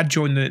if I had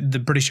joined the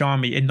British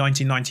Army in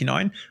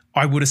 1999,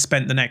 I would have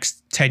spent the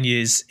next 10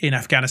 years in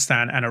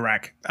Afghanistan and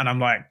Iraq. And I'm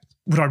like,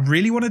 would I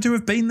really want to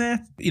have been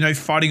there?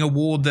 Fighting a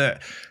war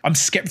that I'm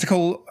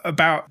skeptical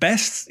about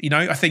best.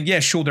 I think, yeah,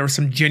 sure, there are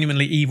some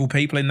genuinely evil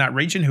people in that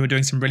region who are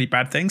doing some really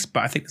bad things,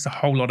 but I think there's a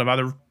whole lot of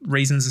other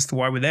reasons as to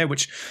why we're there,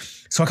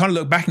 so I kind of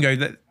look back and go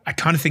that I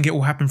kind of think it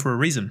all happened for a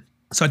reason.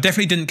 So I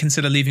definitely didn't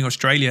consider leaving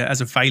Australia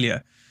as a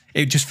failure.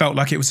 It just felt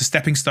like it was a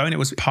stepping stone. It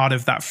was part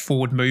of that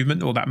forward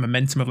movement, or that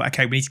momentum of like,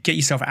 okay, we need to get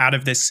yourself out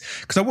of this.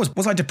 Because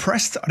was I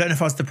depressed? I don't know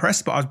if I was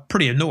depressed, but I was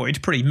pretty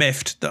annoyed, pretty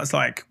miffed. That I was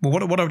like, well,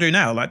 what do I do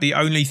now? Like, the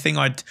only thing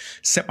I'd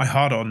set my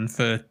heart on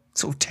for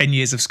sort of 10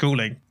 years of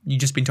schooling,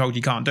 you've just been told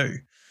you can't do.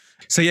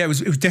 So yeah, it was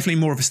definitely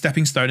more of a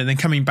stepping stone. And then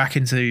coming back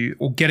into,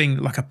 or getting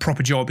like a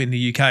proper job in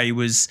the UK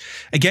was,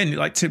 again,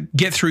 like, to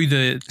get through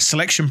the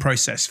selection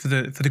process for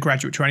the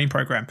graduate training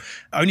program.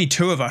 Only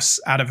 2 of us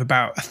out of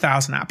about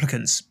 1,000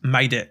 applicants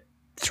made it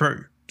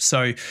through.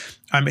 So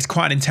it's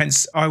quite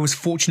intense. I was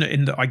fortunate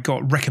in that I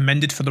got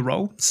recommended for the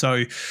role.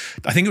 So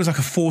I think it was like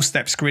a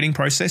 4-step screening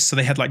process. So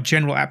they had like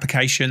general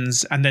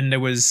applications, and then there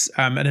was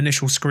an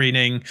initial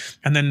screening,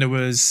 and then there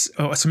was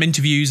some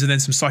interviews, and then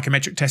some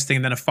psychometric testing,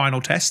 and then a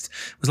final test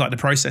was like the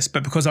process.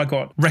 But because I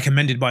got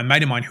recommended by a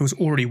mate of mine who was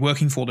already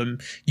working for them,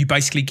 you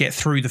basically get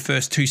through the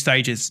first 2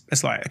 stages.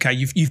 It's like, okay,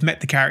 you've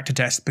met the character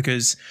test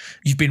because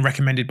you've been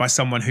recommended by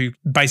someone who,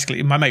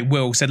 basically, my mate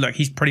Will said, look,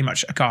 he's pretty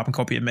much a carbon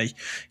copy of me.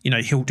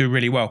 He'll do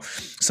really well.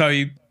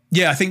 So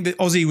Yeah, I think that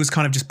Aussie was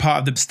kind of just part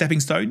of the stepping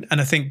stone. And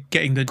I think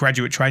getting the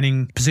graduate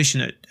training position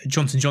at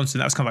Johnson & Johnson,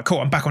 that was kind of like, cool,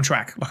 I'm back on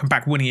track. Like I'm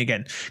back winning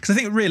again. Because I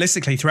think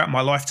realistically throughout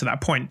my life to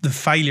that point, the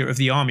failure of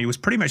the army was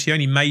pretty much the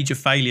only major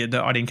failure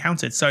that I'd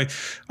encountered. So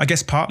I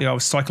guess partly I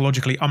was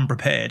psychologically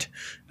unprepared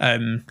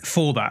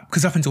for that.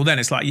 Because up until then,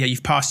 it's like, yeah,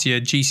 you've passed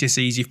your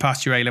GCSEs, you've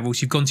passed your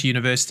A-levels, you've gone to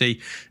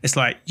university. It's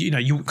like, you know,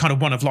 you're kind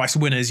of one of life's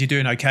winners. You're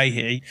doing okay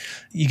here.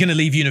 You're going to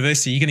leave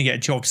university. You're going to get a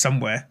job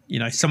somewhere, you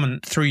know, someone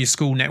through your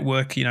school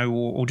network, you know,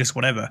 or just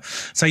whatever.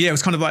 So yeah, it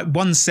was kind of like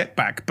one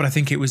setback, but I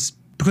think it was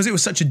because it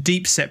was such a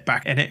deep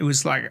setback, and it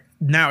was like,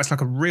 now it's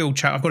like a real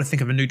challenge. I've got to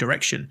think of a new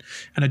direction,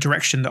 and a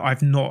direction that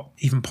I've not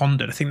even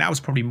pondered. I think that was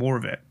probably more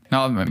of it.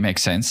 No, it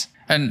makes sense.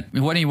 And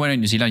when you were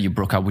in New Zealand, you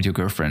broke up with your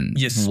girlfriend.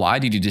 Yes. Why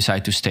did you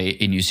decide to stay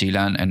in New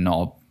Zealand and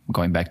not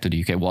going back to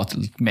the UK? What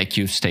made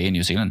you stay in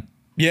New Zealand?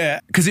 Yeah,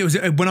 because it was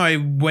when I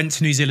went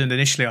to New Zealand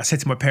initially, I said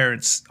to my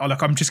parents, oh,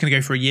 look, I'm just going to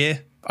go for a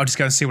year. I'll just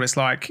go and see what it's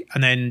like.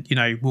 And then, you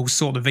know, we'll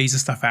sort the visa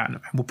stuff out and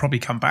we'll probably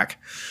come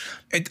back.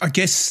 I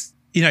guess,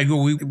 you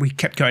know, we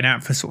kept going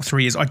out for sort of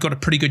 3 years. I'd got a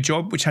pretty good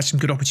job, which had some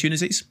good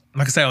opportunities.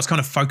 Like I say, I was kind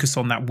of focused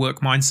on that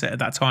work mindset at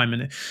that time.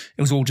 And it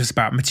was all just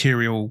about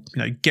material,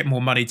 you know, get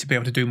more money to be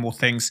able to do more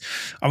things.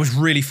 I was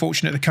really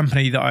fortunate. The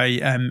company that I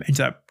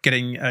ended up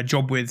getting a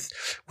job with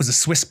was a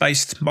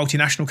Swiss-based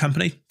multinational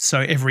company.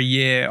 So every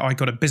year I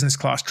got a business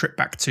class trip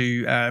back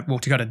to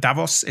go to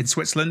Davos in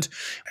Switzerland.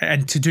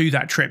 And to do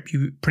that trip,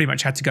 you pretty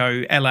much had to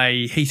go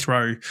LA,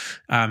 Heathrow,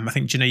 I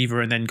think Geneva,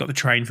 and then got the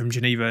train from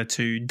Geneva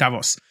to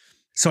Davos.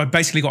 So I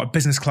basically got a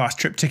business class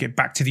trip ticket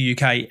back to the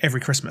UK every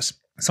Christmas.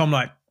 So I'm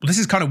like, well, this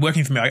is kind of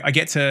working for me. I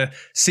get to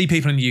see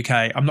people in the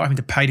UK. I'm not having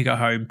to pay to go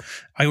home.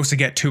 I also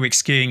get 2 weeks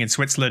skiing in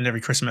Switzerland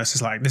every Christmas.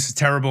 It's like, this is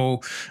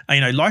terrible. And,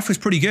 you know, life was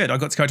pretty good. I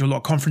got to go to a lot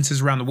of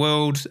conferences around the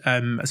world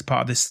as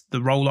part of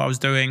the role I was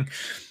doing.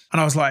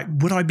 And I was like,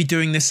 would I be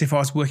doing this if I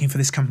was working for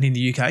this company in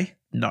the UK?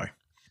 No.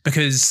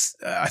 Because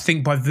I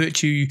think by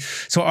virtue,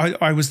 so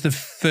I was the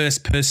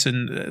first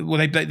person,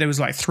 well, there was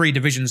like 3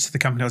 divisions to the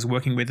company I was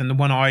working with. And the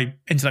one I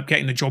ended up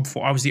getting the job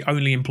for, I was the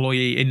only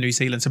employee in New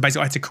Zealand. So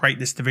basically I had to create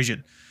this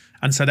division.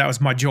 And so that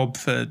was my job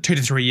for 2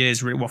 to 3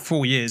 years, well,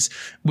 4 years,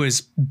 was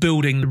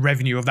building the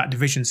revenue of that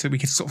division so we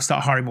could sort of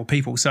start hiring more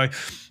people. So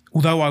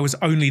although I was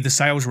only the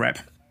sales rep,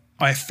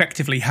 I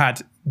effectively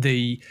had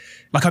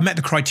I met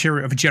the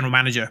criteria of a general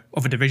manager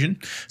of a division.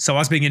 So I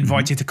was being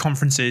invited to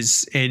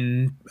conferences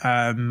in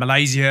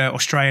Malaysia,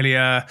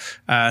 Australia,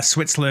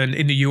 Switzerland,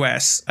 in the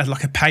US at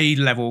like a paid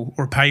level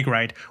or a pay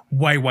grade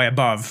way, way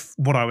above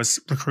what I was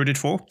recruited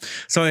for.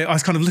 So I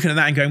was kind of looking at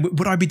that and going,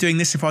 would I be doing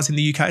this if I was in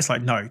the UK? It's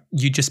like, no,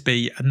 you'd just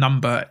be a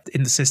number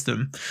in the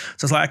system. So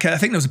I was like, okay, I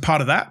think there was a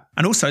part of that.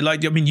 And also,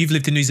 like, I mean, you've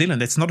lived in New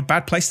Zealand. It's not a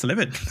bad place to live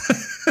in.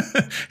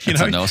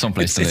 It's an awesome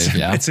place to live,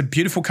 yeah. It's a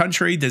beautiful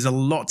country. There's a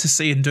lot to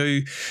see and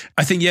do.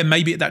 I think, yeah,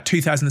 maybe at that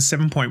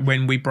 2007 point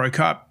when we broke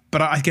up,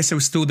 but I guess there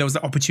was the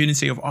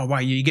opportunity of, oh, wow,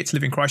 you get to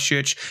live in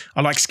Christchurch.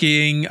 I like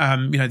skiing.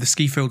 You know, the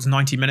ski field's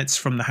 90 minutes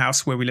from the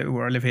house where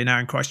I live here now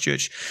in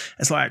Christchurch.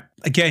 It's like,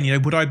 again, you know,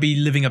 would I be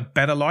living a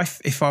better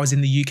life if I was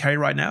in the UK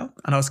right now?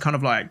 And I was kind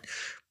of like,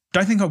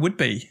 don't think I would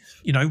be.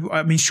 You know,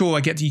 I mean, sure, I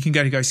get you can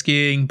go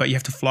skiing, but you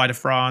have to fly to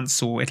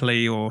France or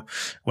Italy or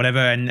whatever,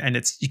 and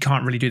you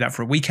can't really do that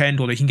for a weekend.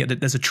 Although you can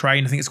there's a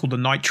train, I think it's called the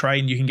night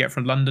train, you can get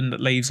from London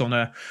that leaves on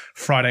a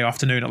Friday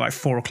afternoon at like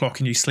 4 o'clock,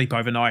 and you sleep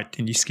overnight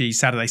and you ski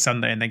Saturday,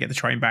 Sunday, and then get the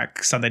train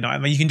back Sunday night. I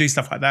mean, you can do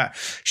stuff like that,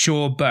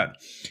 sure, but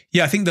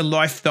yeah, I think the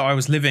life that I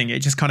was living, it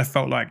just kind of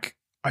felt like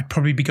I'd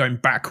probably be going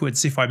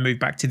backwards if I moved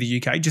back to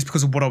the UK just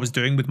because of what I was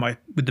doing with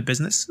the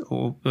business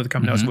or the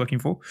company I was working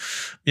for.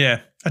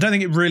 Yeah. I don't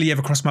think it really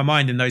ever crossed my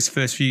mind in those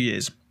first few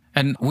years.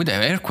 And with the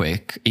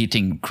earthquake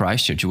hitting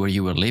Christchurch where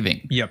you were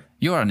living, yep.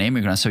 You are an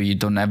immigrant, so you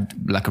don't have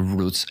like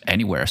roots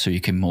anywhere, so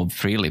you can move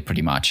freely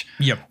pretty much.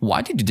 Yep.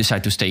 Why did you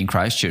decide to stay in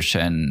Christchurch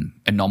and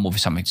not move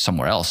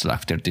somewhere else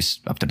after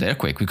the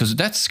earthquake? Because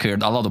that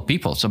scared a lot of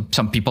people.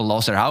 Some people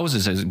lost their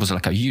houses. It was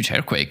like a huge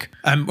earthquake.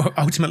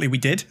 Ultimately, we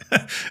did.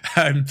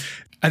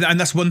 And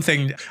that's one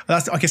thing.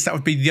 I guess that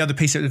would be the other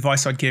piece of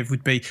advice I'd give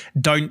would be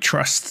don't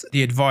trust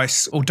the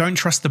advice or don't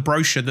trust the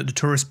brochure that the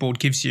tourist board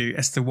gives you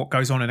as to what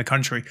goes on in a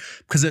country.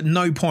 Because at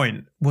no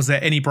point was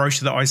there any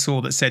brochure that I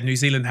saw that said New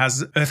Zealand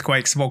has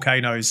earthquakes,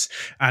 volcanoes,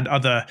 and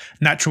other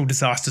natural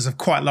disasters of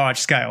quite large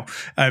scale.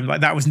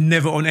 Like that was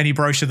never on any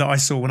brochure that I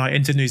saw when I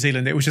entered New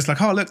Zealand. It was just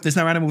like, oh, look, there's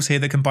no animals here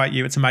that can bite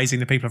you. It's amazing.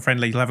 The people are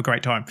friendly. You'll have a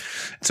great time.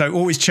 So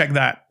always check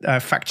that,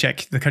 fact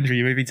check the country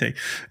you're moving to.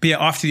 But yeah,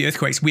 after the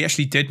earthquakes, we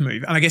actually did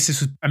move. And I guess this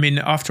was,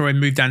 after I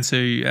moved down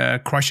to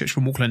Christchurch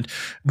from Auckland,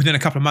 within a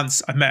couple of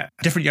months, I met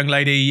a different young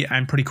lady,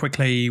 and pretty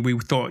quickly we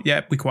thought,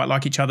 yeah, we quite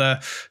like each other.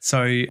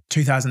 So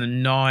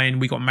 2009,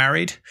 we got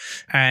married,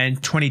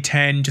 and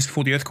 2010, just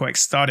before the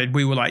earthquakes started,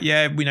 we were like,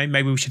 yeah,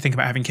 maybe we should think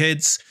about having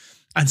kids.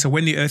 And so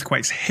when the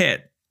earthquakes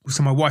hit,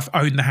 so my wife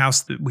owned the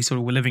house that we sort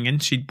of were living in.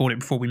 She'd bought it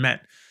before we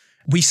met.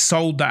 We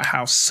sold that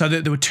house so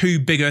that there were 2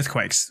 big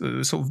earthquakes,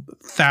 sort of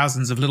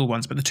thousands of little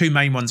ones, but the 2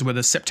 main ones were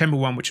the September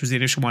one, which was the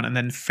initial one, and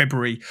then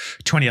February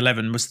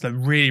 2011 was the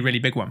really, really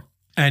big one.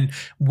 And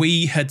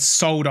we had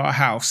sold our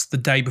house the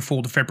day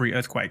before the February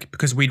earthquake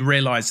because we'd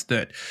realized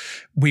that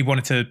we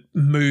wanted to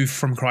move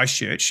from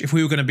Christchurch. If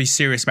we were going to be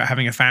serious about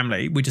having a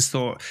family, we just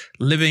thought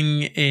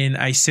living in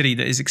a city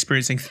that is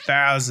experiencing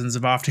thousands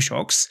of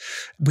aftershocks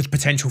with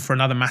potential for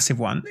another massive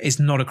one is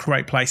not a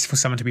great place for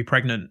someone to be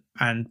pregnant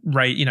and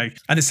and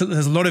there's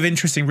a lot of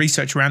interesting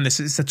research around this.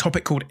 It's a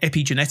topic called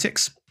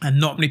epigenetics, and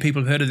not many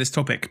people have heard of this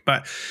topic,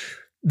 but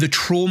the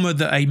trauma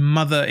that a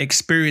mother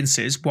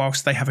experiences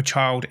whilst they have a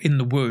child in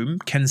the womb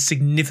can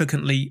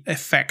significantly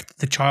affect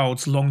the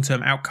child's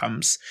long-term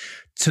outcomes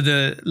to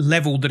the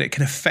level that it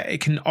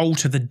can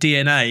alter the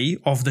DNA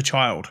of the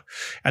child.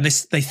 And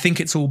they think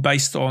it's all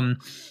based on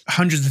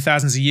hundreds of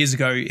thousands of years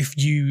ago. If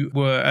you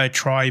were a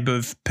tribe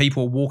of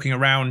people walking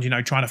around,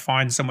 trying to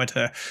find somewhere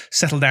to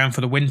settle down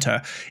for the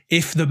winter,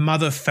 if the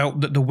mother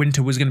felt that the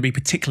winter was going to be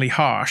particularly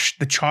harsh,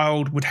 the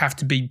child would have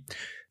to be,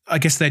 I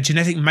guess their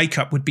genetic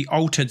makeup would be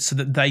altered so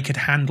that they could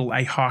handle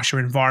a harsher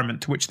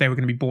environment to which they were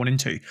going to be born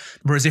into.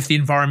 Whereas if the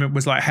environment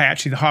was like, hey,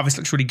 actually the harvest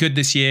looks really good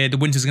this year, the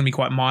winter's going to be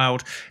quite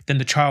mild, then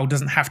the child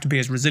doesn't have to be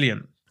as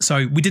resilient.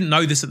 So we didn't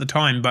know this at the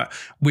time, but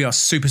we are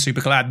super,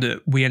 super glad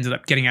that we ended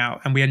up getting out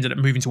and we ended up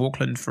moving to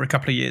Auckland for a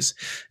couple of years,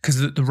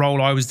 because the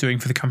role I was doing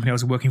for the company I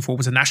was working for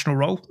was a national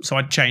role. So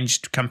I'd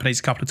changed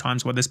companies a couple of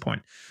times by this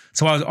point.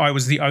 So I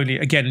was the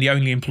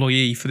only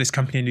employee for this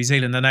company in New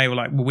Zealand. And they were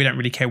like, well, we don't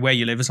really care where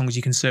you live as long as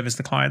you can service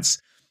the clients.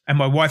 And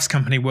my wife's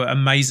company were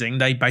amazing.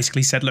 They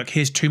basically said, look,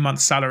 here's 2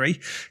 months salary.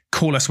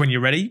 Call us when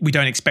you're ready. We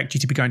don't expect you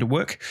to be going to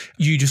work.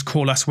 You just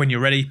call us when you're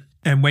ready.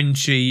 And when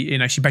she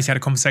basically had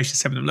a conversation,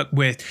 said with them, look,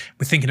 we're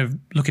thinking of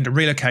looking to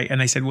relocate.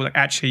 And they said, well, look,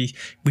 actually,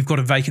 we've got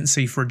a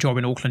vacancy for a job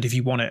in Auckland. If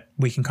you want it,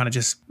 we can kind of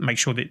just make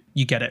sure that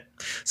you get it.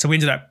 So we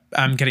ended up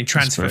getting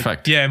transferred. That's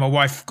perfect. Yeah, my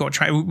wife got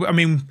transferred. I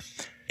mean,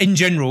 in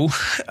general,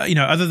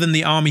 other than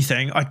the army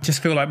thing, I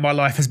just feel like my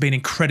life has been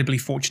incredibly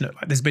fortunate.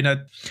 Like there's been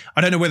I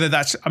don't know whether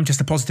I'm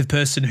just a positive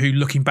person who,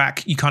 looking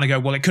back, you kind of go,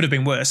 well, it could have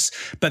been worse.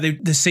 But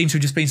there seems to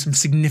have just been some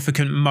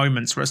significant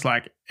moments where it's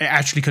like, it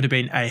actually could have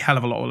been a hell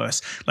of a lot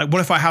worse. Like,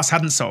 what if our house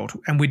hadn't sold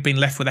and we'd been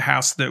left with a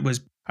house that was,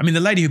 the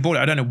lady who bought it,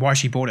 I don't know why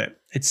she bought it.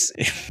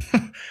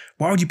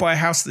 Why would you buy a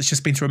house that's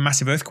just been through a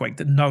massive earthquake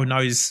that no one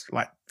knows,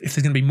 like, if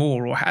there's going to be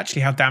more or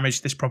actually how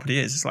damaged this property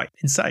is? It's like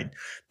insane.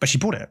 But she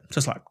bought it. So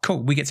it's like,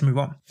 cool, we get to move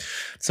on.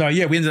 So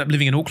yeah, we ended up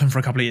living in Auckland for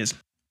a couple of years,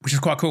 which is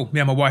quite cool.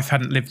 Yeah, my wife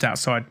hadn't lived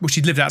outside. Well,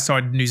 she'd lived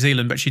outside New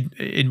Zealand, but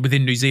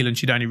within New Zealand,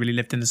 she'd only really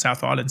lived in the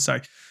South Island. So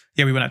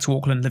yeah, we went out to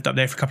Auckland, lived up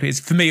there for a couple of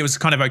years. For me, it was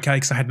kind of okay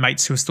because I had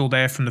mates who were still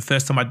there from the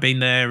first time I'd been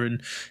there,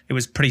 and it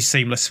was pretty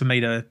seamless for me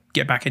to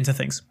get back into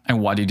things.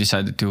 And why did you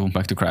decide to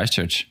back to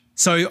Christchurch?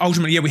 So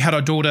ultimately, yeah, we had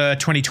our daughter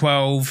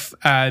 2012,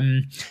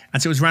 and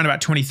so it was around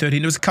about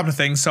 2013. There was a couple of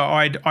things. So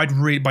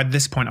by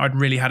this point, I'd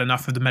really had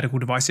enough of the medical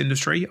device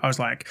industry. I was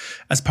like,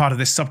 as part of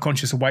this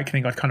subconscious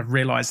awakening, I'd kind of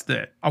realized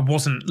that I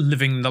wasn't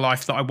living the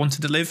life that I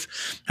wanted to live.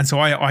 And so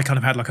I kind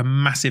of had like a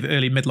massive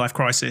early midlife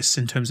crisis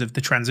in terms of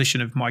the transition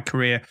of my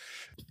career.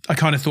 I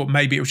kind of thought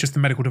maybe it was just the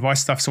medical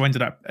device stuff. So I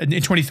ended up in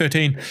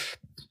 2013,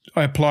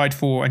 I applied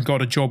for and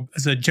got a job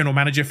as a general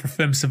manager for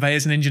firm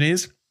surveyors and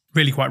engineers.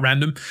 Really quite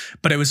random,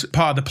 but it was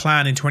part of the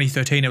plan in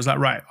 2013. It was like,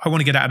 right, I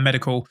want to get out of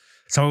medical.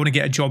 So I want to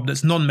get a job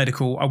that's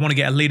non-medical. I want to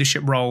get a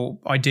leadership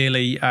role,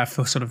 ideally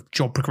for sort of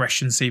job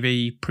progression,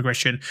 CV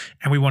progression.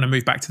 And we want to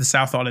move back to the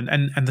South Island.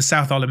 And the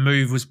South Island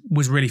move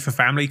was really for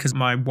family, because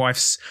my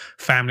wife's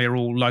family are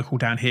all local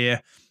down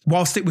here.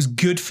 Whilst it was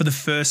good for the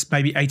first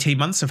maybe 18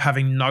 months of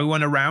having no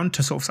one around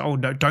to sort of say, oh,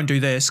 no, don't do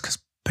this, because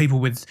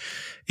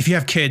if you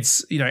have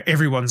kids,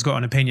 everyone's got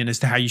an opinion as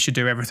to how you should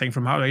do everything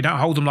from home. You don't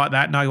hold them like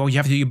that. No, you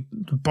have to, your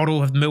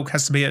bottle of milk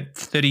has to be at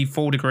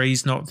 34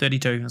 degrees, not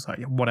 32. It's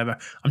like, whatever.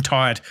 I'm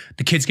tired.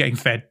 The kid's getting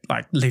fed.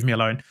 Like, leave me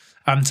alone.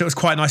 So it was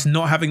quite nice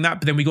not having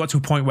that. But then we got to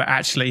a point where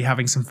actually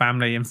having some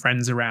family and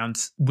friends around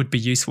would be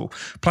useful.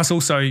 Plus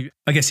also,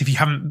 I guess if you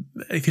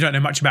don't know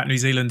much about New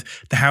Zealand,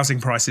 the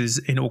housing prices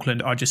in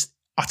Auckland are just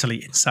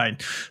utterly insane.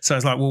 So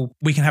it's like, well,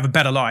 we can have a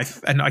better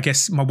life. And I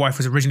guess my wife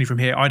was originally from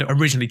here. I'd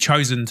originally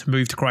chosen to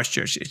move to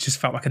Christchurch. It just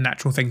felt like a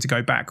natural thing to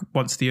go back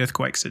once the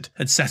earthquakes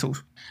had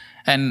settled.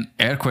 And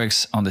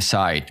earthquakes on the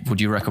side,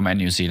 would you recommend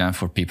New Zealand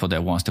for people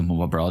that wants to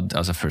move abroad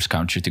as a first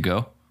country to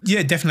go?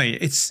 Yeah, definitely.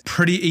 It's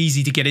pretty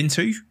easy to get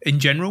into in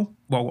general.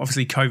 Well,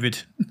 obviously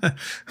COVID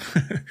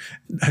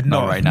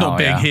not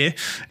being here.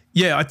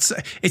 Yeah,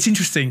 it's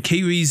interesting.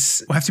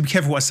 Kiwis, I have to be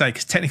careful what I say,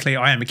 because technically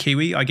I am a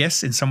Kiwi, I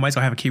guess. In some ways,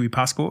 I have a Kiwi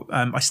passport.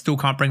 I still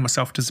can't bring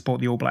myself to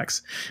support the All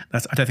Blacks. I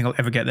don't think I'll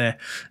ever get there.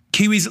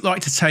 Kiwis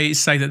like to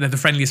say that they're the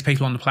friendliest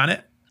people on the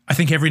planet. I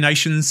think every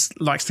nation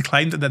likes to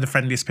claim that they're the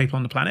friendliest people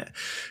on the planet.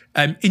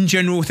 In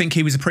general, I think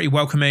Kiwis are pretty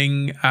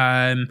welcoming.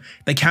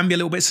 They can be a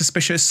little bit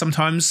suspicious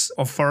sometimes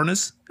of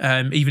foreigners,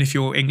 even if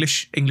you're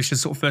English. English is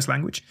sort of first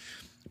language.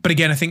 But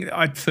again, I think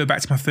I refer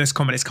back to my first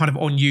comment. It's kind of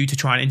on you to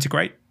try and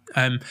integrate.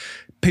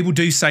 People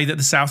do say that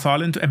the South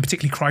Island, and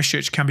particularly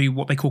Christchurch, can be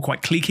what they call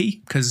quite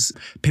cliquey because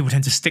people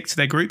tend to stick to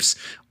their groups.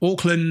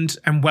 Auckland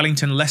and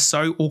Wellington less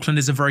so. Auckland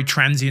is a very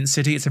transient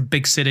city. It's a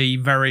big city,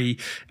 very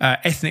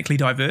ethnically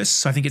diverse.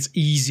 So I think it's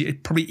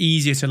probably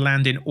easier to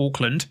land in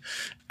Auckland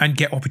and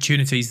get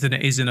opportunities than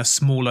it is in a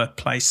smaller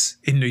place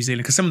in New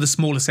Zealand, because some of the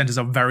smaller centres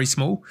are very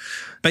small.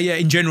 But yeah,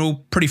 in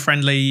general, pretty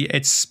friendly.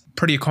 It's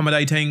pretty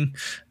accommodating.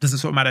 Doesn't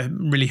sort of matter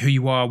really who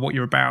you are, what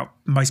you're about.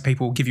 Most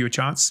people will give you a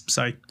chance.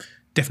 So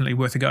definitely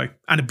worth a go.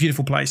 And a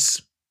beautiful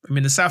place. I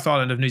mean, the South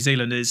Island of New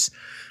Zealand is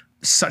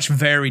such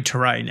varied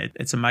terrain.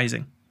 It's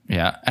amazing.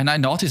 Yeah. And I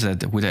noticed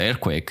that with the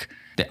earthquake,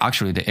 the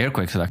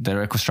earthquake, like the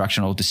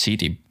reconstruction of the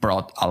city,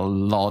 brought a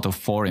lot of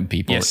foreign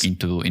people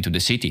into the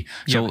city.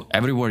 So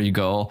everywhere you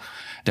go,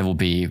 there will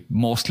be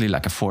mostly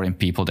like a foreign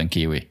people than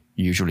Kiwi.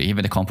 Usually,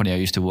 even the company I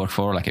used to work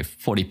for, like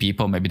 40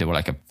 people, maybe there were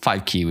like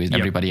 5 Kiwis.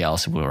 Everybody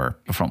else were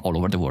from all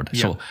over the world.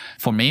 So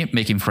for me,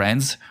 making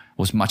friends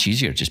was much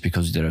easier just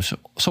because there are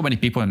so many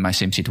people in my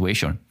same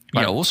situation.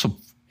 But also,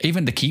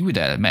 even the Kiwi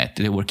that I met,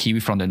 they were Kiwi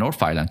from the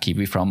North Island,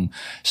 Kiwi from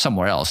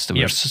somewhere else. They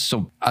were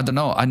so, I don't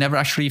know, I never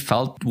actually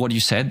felt what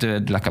you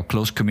said, like a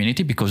close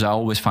community, because I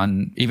always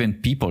found even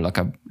people like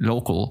a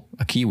local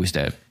Kiwis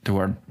that they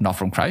were not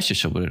from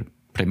Christchurch, so we're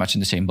pretty much in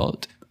the same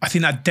boat. I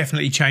think that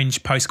definitely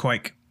changed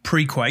post-quake.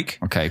 Pre-quake,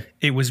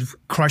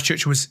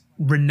 Christchurch was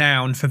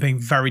renowned for being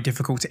very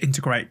difficult to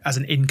integrate as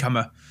an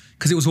incomer,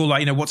 because it was all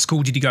like, what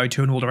school did you go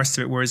to and all the rest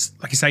of it. Whereas,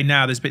 like you say,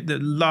 now there's been the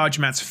large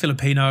amounts of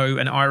Filipino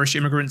and Irish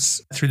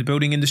immigrants through the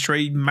building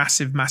industry,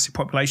 massive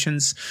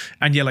populations.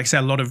 And like I say,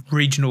 a lot of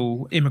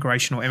regional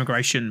immigration or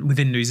emigration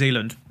within New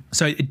Zealand.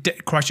 So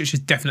Christchurch has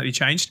definitely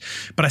changed.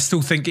 But I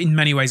still think in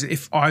many ways,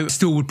 if I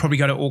still would probably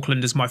go to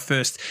Auckland as my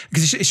first,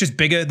 because it's just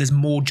bigger. There's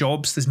more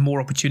jobs. There's more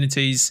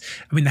opportunities.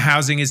 I mean, the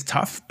housing is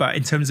tough, but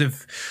in terms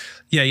of,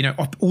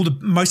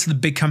 most of the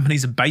big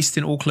companies are based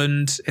in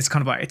Auckland. It's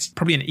kind of like, it's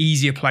probably an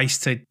easier place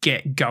to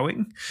get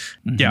going.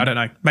 Mm-hmm. Yeah, I don't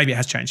know. Maybe it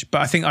has changed,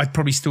 but I think I'd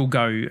probably still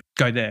go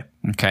there.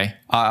 Okay.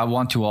 I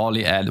want to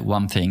only add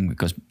one thing,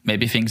 because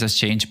maybe things has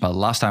changed, but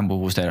last time we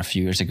was there a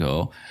few years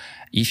ago,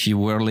 if you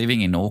were living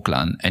in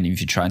Auckland and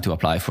if you're trying to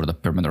apply for the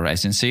permanent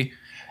residency,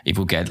 it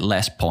will get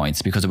less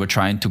points, because they were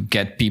trying to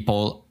get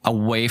people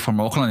away from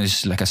Auckland.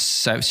 It's like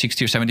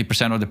 60 or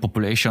 70% of the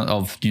population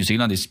of New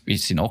Zealand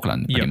is in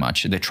Auckland, pretty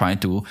much. They're trying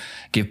to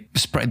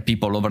spread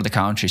people all over the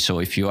country. So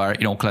if you are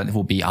in Auckland, it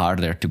will be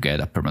harder to get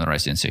a permanent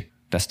residency.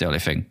 That's the only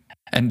thing.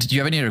 And do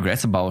you have any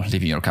regrets about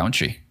leaving your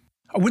country?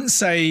 I wouldn't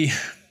say,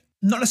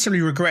 not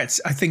necessarily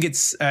regrets. I think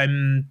it's, I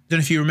don't know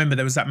if you remember,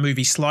 there was that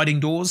movie Sliding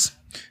Doors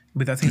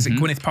with, I think it's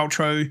Gwyneth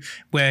Paltrow,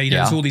 where,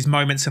 there's all these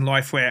moments in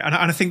life where, and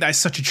I think that is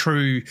such a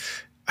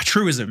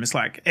truism. It's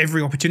like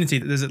every opportunity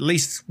that there's at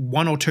least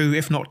 1 or 2,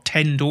 if not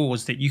 10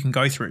 doors that you can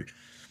go through.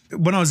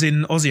 When I was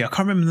in Aussie, I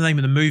can't remember the name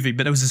of the movie,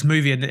 but there was this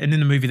movie, and in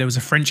the movie there was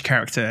a French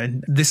character,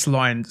 and this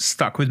line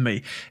stuck with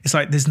me. It's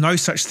like, there's no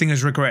such thing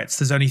as regrets.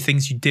 There's only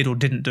things you did or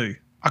didn't do.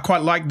 I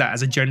quite like that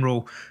as a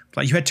general,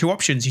 like, you had 2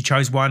 options, you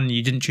chose one,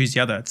 you didn't choose the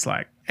other. It's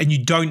like, and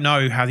you don't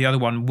know how the other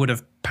one would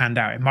have panned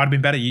out. It might have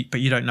been better,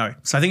 but you don't know.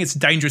 So I think it's a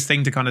dangerous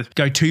thing to kind of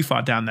go too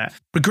far down that.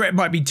 Regret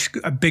might be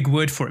a big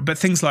word for it, but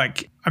things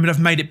like, I mean, I've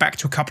made it back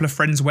to a couple of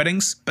friends'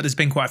 weddings, but there's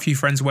been quite a few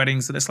friends'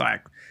 weddings that it's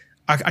like,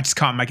 I just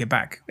can't make it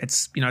back.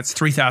 It's, it's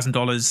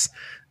 $3,000.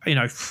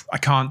 I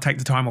can't take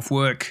the time off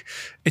work.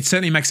 It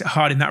certainly makes it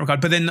hard in that regard.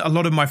 But then a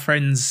lot of my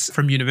friends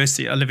from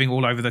university are living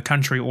all over the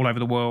country, all over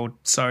the world.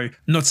 So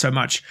not so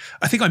much.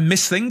 I think I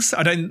miss things.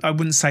 I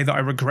wouldn't say that I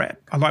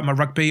regret. I like my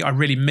rugby. I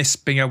really miss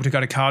being able to go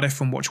to Cardiff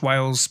and watch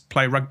Wales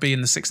play rugby in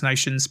the Six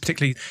Nations,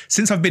 particularly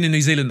since I've been in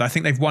New Zealand. I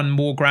think they've won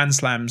more Grand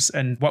Slams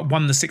and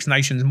won the Six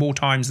Nations more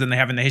times than they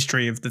have in the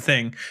history of the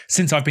thing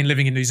since I've been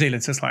living in New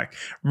Zealand. So it's like,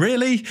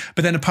 really?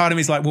 But then a part of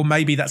me is like, well,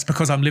 maybe that's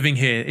because I'm living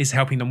here is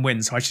helping them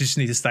win. So I just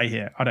need to stay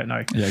here. I don't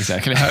know. Yeah,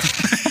 exactly.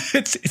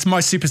 It's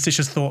my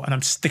superstitious thought, and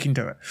I'm sticking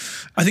to it.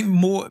 I think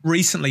more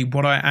recently,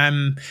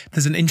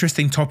 there's an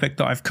interesting topic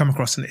that I've come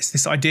across, and it's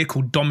this idea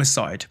called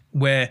domicide,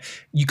 where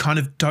you kind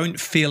of don't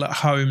feel at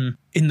home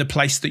in the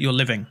place that you're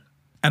living.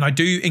 And I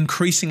do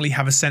increasingly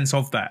have a sense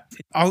of that.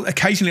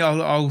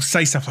 I'll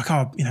say stuff like,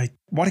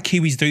 why do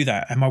Kiwis do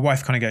that? And my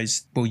wife kind of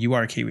goes, well, you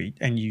are a Kiwi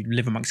and you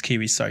live amongst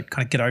Kiwis, so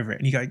kind of get over it.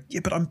 And you go, yeah,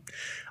 but I'm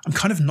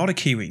kind of not a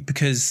Kiwi,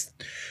 because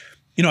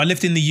I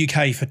lived in the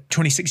UK for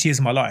 26 years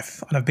of my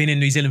life, and I've been in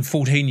New Zealand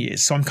 14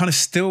 years. So I'm kind of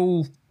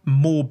still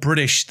more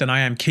British than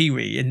I am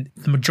Kiwi in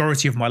the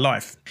majority of my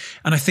life.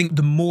 And I think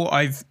the more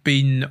I've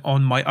been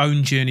on my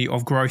own journey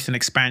of growth and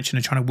expansion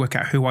and trying to work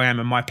out who I am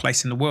and my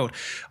place in the world,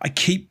 I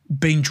keep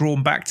being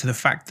drawn back to the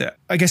fact that,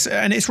 I guess,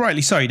 and it's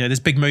rightly so, there's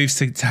big moves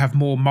to have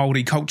more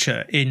Māori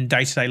culture in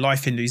day-to-day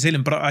life in New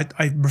Zealand. But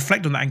I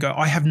reflect on that and go,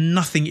 I have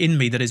nothing in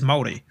me that is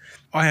Māori.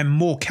 I am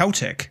more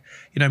Celtic.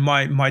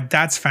 My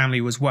dad's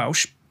family was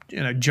Welsh.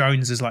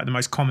 Jones is like the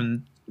most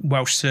common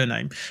Welsh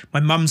surname.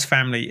 My mum's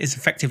family is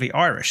effectively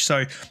Irish.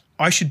 So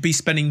I should be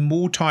spending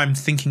more time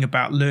thinking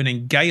about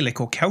learning Gaelic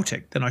or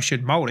Celtic than I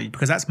should Māori,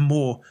 because that's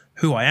more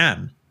who I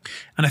am.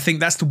 And I think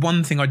that's the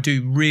one thing I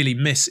do really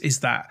miss,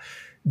 is that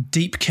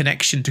deep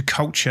connection to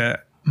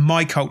culture,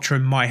 my culture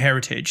and my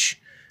heritage,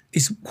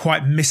 is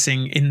quite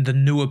missing in the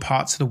newer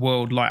parts of the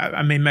world. Like,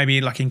 I mean,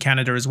 maybe like in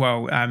Canada as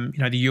well,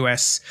 the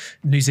US,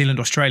 New Zealand,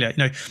 Australia.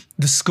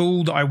 The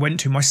school that I went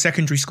to, my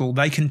secondary school,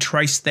 they can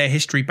trace their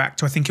history back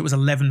to, I think it was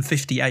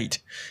 1158.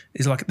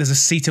 It's like there's a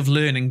seat of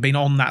learning been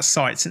on that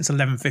site since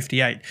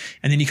 1158.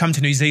 And then you come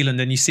to New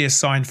Zealand and you see a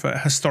sign for a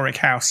historic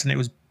house and it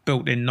was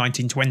built in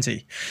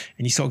 1920.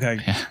 And you sort of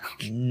go,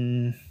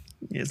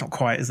 it's not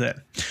quite, is it?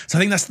 So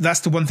I think that's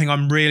the one thing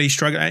I'm really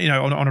struggling,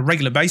 on a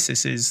regular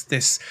basis, is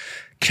this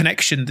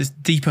connection, this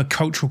deeper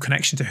cultural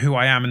connection to who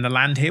I am in the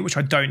land here, which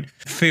I don't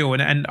feel.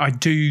 And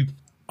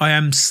I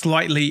am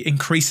slightly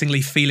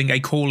increasingly feeling a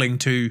calling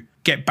to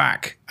get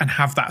back and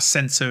have that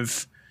sense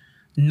of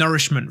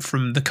nourishment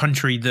from the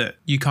country that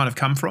you kind of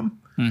come from.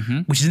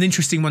 Which is an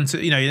interesting one to,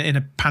 in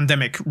a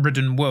pandemic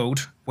ridden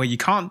world where you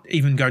can't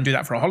even go and do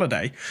that for a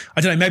holiday.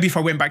 I don't know, maybe if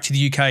I went back to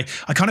the UK,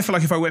 I kind of feel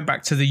like if I went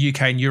back to the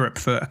UK and Europe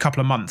for a couple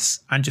of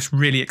months and just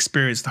really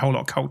experienced a whole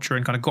lot of culture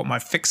and kind of got my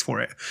fix for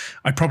it,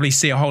 I'd probably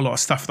see a whole lot of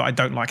stuff that I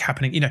don't like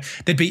happening.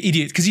 There'd be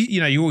idiots, because,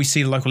 you always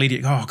see the local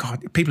idiot, oh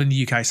God, people in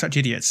the UK are such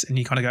idiots. And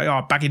you kind of go,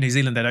 oh, back in New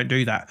Zealand, they don't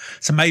do that.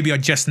 So maybe I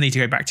just need to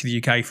go back to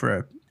the UK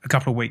for a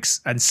couple of weeks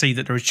and see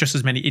that there is just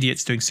as many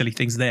idiots doing silly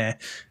things there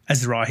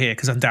as there are here,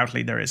 because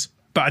undoubtedly there is.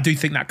 But I do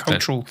think that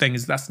cultural thing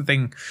that's the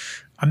thing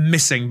I'm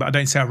missing, but I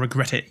don't say I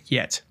regret it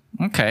yet.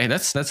 Okay,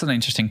 that's an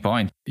interesting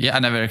point. Yeah, I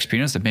never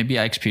experienced it. Maybe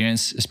I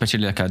experienced,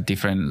 especially like a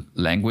different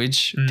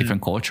language,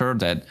 different culture,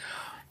 that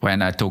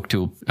when I talk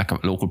to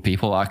like local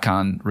people, I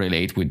can't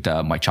relate with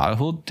my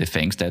childhood, the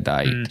things that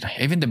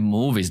even the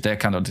movies, they're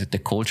kind of the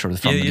culture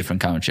from a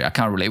different country. I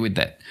can't relate with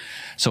that.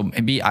 So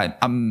maybe I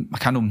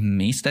kind of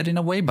miss that in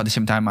a way, but at the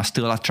same time, I'm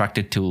still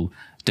attracted to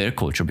their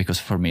culture, because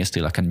for me it's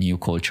still like a new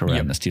culture. And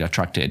I'm still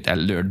attracted. I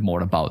learned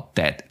more about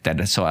that.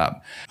 So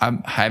I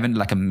haven't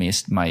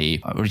missed my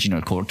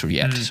original culture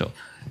yet. So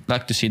I'd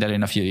like to see that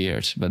in a few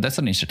years. But that's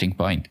an interesting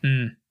point.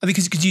 I think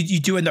because you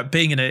do end up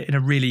being in a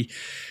really,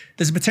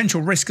 there's a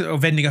potential risk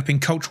of ending up in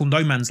cultural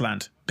no man's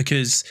land,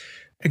 because.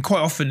 And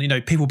quite often,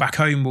 people back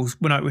home will,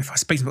 if I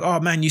speak to them, oh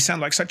man, you sound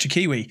like such a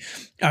Kiwi.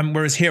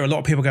 Whereas here, a lot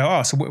of people go,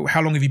 oh, so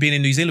how long have you been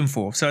in New Zealand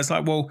for? So it's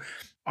like, well,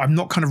 I'm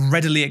not kind of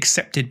readily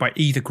accepted by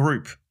either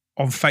group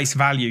on face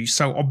value.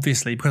 So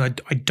obviously, because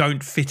I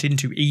don't fit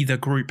into either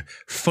group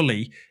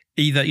fully,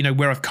 either,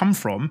 where I've come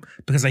from,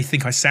 because they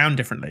think I sound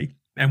differently,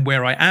 and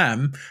where I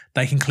am,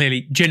 they can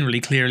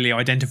clearly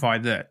identify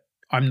that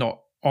I'm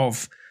not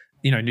of,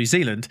 New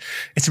Zealand.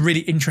 It's a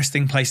really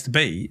interesting place to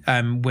be,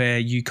 where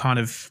you kind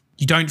of,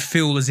 you don't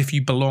feel as if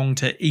you belong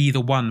to either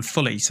one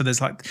fully. So there's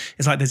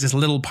there's this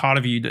little part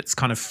of you that's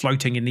kind of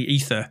floating in the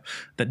ether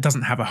that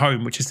doesn't have a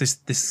home, which is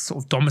this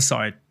sort of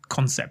domicile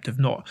concept of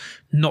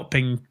not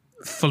being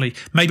fully.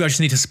 Maybe I just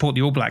need to support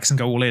the All Blacks and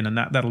go all in, and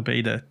that'll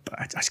be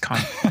I just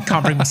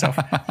can't bring myself.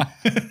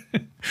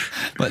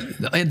 But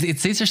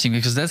it's interesting,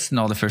 because that's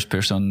not the first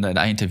person that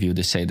I interviewed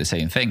that say the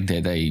same thing,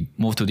 that they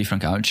move to a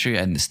different country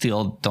and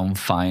still don't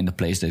find a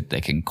place that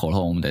they can call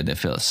home, that they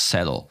feel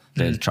settled.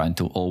 They're trying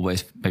to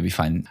always maybe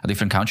find a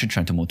different country,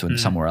 trying to move to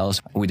somewhere else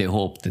with the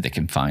hope that they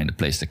can find a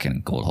place they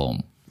can call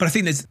home. But I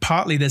think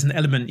there's an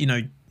element,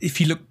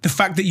 if you look, the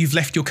fact that you've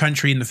left your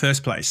country in the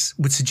first place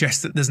would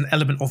suggest that there's an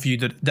element of you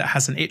that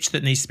has an itch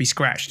that needs to be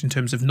scratched in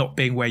terms of not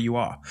being where you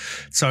are.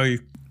 So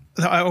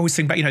I always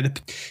think back,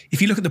 if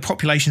you look at the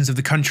populations of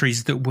the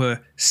countries that were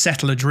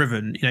settler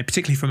driven,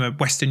 particularly from a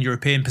Western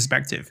European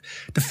perspective,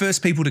 the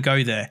first people to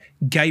go there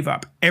gave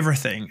up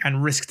everything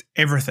and risked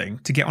everything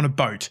to get on a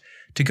boat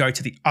to go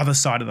to the other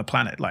side of the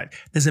planet. Like,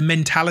 there's a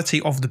mentality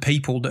of the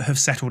people that have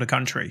settled a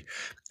country,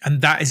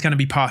 and that is going to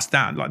be passed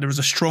down. Like, there is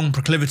a strong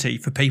proclivity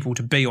for people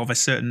to be of a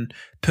certain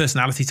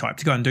personality type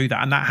to go and do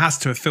that, and that has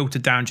to have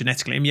filtered down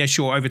genetically. I mean, yeah,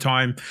 sure, over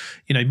time,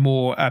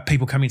 more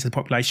people coming into the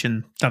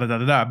population, but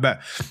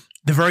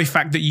the very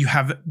fact that you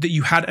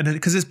had,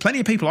 because there's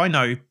plenty of people I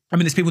know. I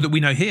mean, there's people that we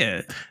know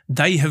here.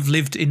 They have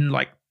lived in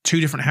like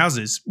 2 different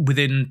houses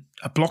within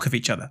a block of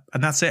each other,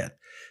 and that's it.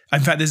 In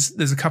fact,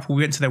 there's a couple,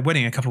 we went to their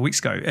wedding a couple of weeks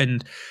ago,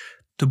 and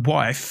the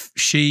wife,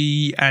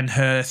 she and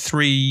her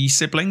 3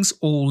 siblings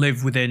all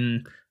live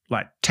within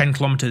like 10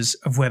 kilometers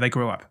of where they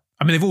grew up.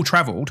 I mean, they've all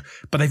traveled,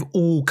 but they've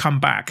all come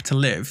back to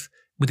live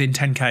within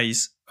 10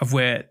 Ks of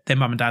where their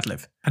mum and dad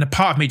live. And a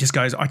part of me just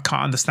goes, I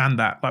can't understand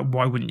that. Like,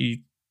 why wouldn't you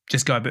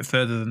just go a bit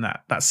further than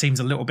that? That seems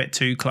a little bit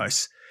too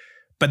close.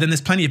 But then there's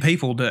plenty of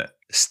people that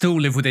still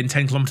live within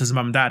 10 kilometers of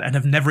mum and dad and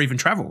have never even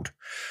traveled.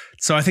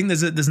 So I think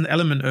there's an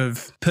element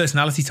of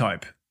personality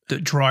type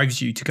that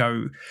drives you to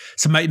go.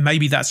 So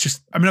maybe that's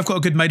just, I mean, I've got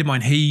a good mate of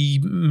mine. He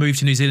moved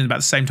to New Zealand about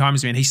the same time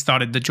as me, and he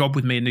started the job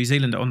with me in New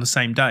Zealand on the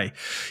same day.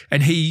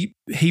 And he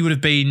would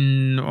have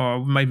been,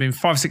 or maybe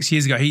 5 or 6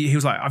 years ago, he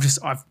was like,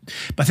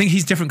 but I think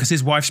he's different because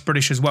his wife's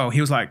British as well.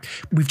 He was like,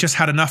 we've just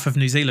had enough of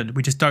New Zealand.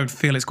 We just don't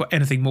feel it's got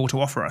anything more to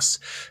offer us.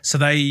 So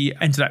they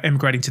ended up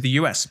emigrating to the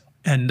US.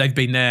 And they've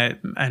been there,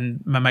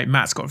 and my mate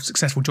Matt's got a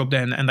successful job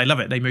there, and they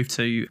love it. They moved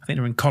to, I think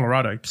they're in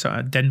Colorado,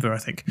 so Denver, I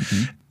think.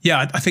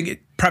 Yeah, I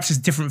think perhaps it's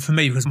different for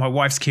me because my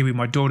wife's Kiwi,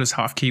 my daughter's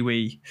half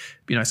Kiwi.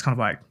 You know, it's kind of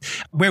like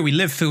where we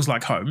live feels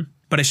like home,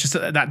 but it's just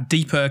at that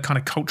deeper kind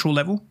of cultural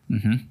level.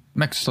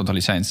 Makes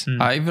totally sense.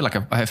 I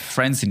have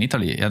friends in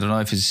Italy. I don't know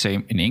if it's the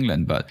same in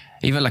England, but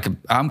even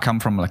I'm come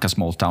from like a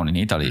small town in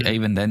Italy.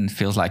 Even then,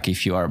 feels like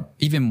if you are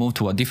even moved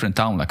to a different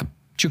town, like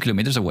 2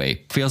 kilometers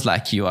away, feels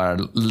like you are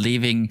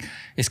living.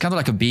 It's kind of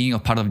like being a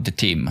part of the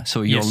team.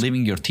 So you're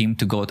leaving your team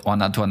to go to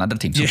another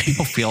team. So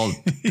people feel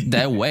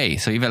that way.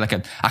 So even like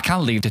I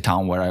can't leave the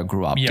town where I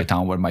grew up, the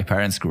town where my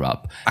parents grew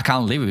up. I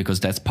can't leave it because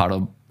that's part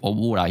of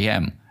who I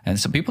am. And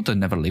some people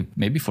don't never leave,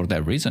 maybe for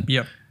that reason.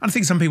 Yeah. I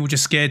think some people are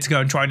just scared to go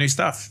and try new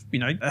stuff. You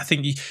know, I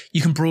think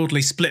you can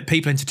broadly split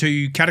people into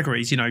 2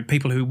 categories. You know,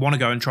 people who want to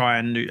go and try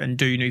and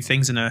do new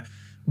things and are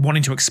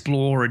wanting to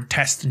explore and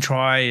test and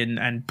try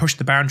and push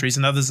the boundaries,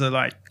 and others are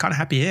like kind of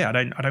happy here. I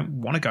don't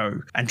want to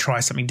go and try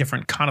something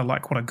different, kind of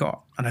like what I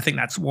got. And I think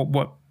that's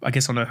what I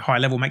guess on a high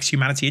level makes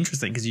humanity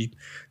interesting, because you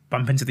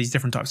bump into these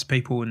different types of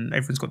people and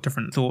everyone's got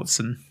different thoughts.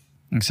 And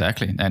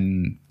exactly.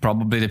 And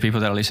probably the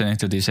people that are listening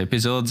to these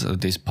episodes,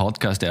 this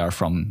podcast, they are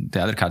from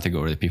the other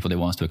category, the people that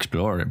wants to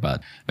explore,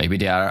 but maybe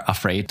they are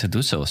afraid to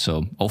do so.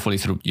 So hopefully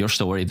through your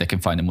story, they can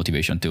find the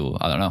motivation to,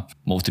 I don't know,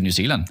 move to New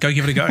Zealand. Go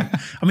give it a go.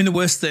 I mean, the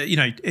worst that, you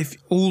know, as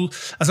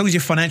long as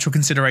your financial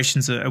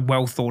considerations are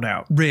well thought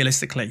out,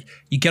 realistically,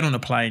 you get on a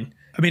plane.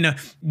 I mean,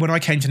 when I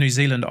came to New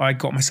Zealand, I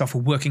got myself a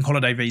working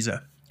holiday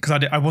visa,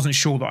 because I wasn't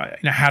sure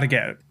that how to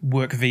get a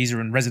work visa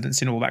and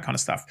residency and all that kind of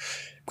stuff,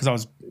 because I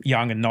was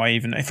young and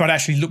naive. And if I'd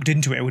actually looked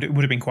into it, it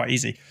would have been quite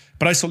easy.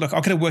 But I thought, look,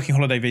 I'll get a working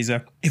holiday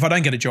visa. If I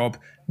don't get a job,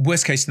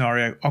 worst case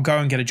scenario, I'll go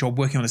and get a job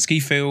working on a ski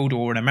field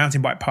or in a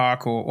mountain bike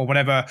park or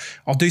whatever.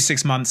 I'll do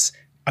 6 months.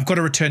 I've got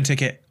a return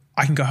ticket.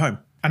 I can go home.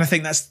 And I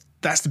think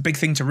that's the big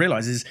thing to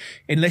realize is,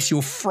 unless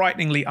you're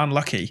frighteningly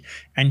unlucky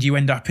and you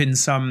end up in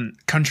some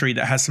country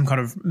that has some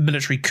kind of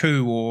military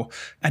coup or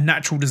a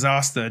natural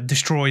disaster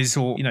destroys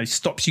or, you know,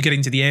 stops you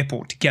getting to the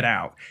airport to get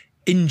out,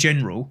 in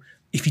general,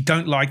 if you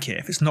don't like it,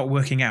 if it's not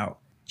working out,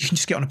 you can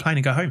just get on a plane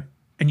and go home.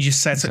 And you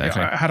just say,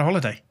 exactly. I had a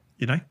holiday,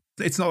 you know?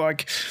 It's not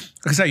like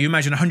I say, you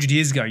imagine 100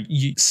 years ago,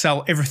 you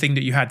sell everything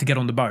that you had to get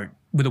on the boat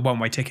with a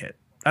one-way ticket.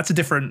 That's a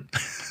different...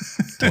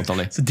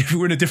 Totally.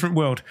 We're in a different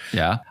world.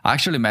 Yeah. I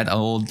actually met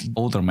an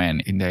older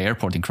man in the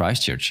airport in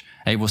Christchurch.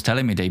 And he was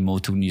telling me they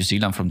moved to New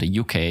Zealand from the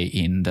UK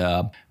in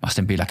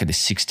must be like the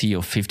 60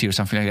 or 50 or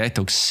something like that. It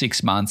took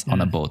 6 months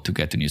on a boat to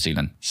get to New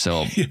Zealand.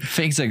 So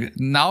things like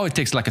now it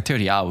takes like a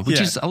 30 hours, which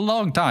is a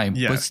long time,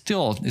 but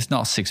still it's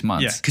not 6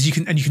 months. Yeah, because you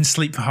can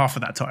sleep for half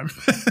of that time.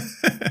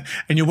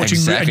 and you're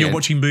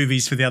watching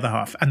movies for the other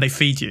half, and they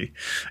feed you.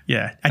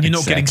 Yeah. And you're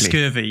not getting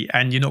scurvy,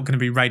 and you're not going to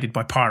be raided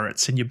by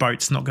pirates, and your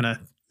boat's not going to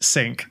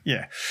sink.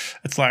 Yeah.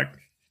 It's like,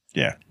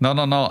 yeah. No.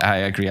 I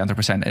agree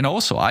 100%. And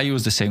also, I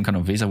use the same kind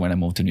of visa when I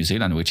moved to New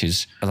Zealand, which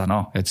is, I don't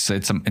know, it's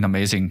an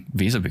amazing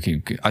visa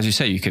because, as you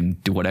say, you can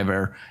do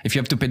whatever. If you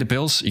have to pay the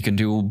bills, you can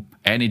do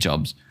any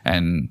jobs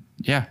and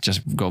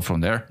just go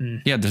from there.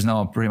 Yeah, there's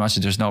no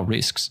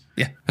risks.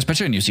 Yeah.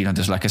 Especially in New Zealand,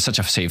 there's like such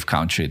a safe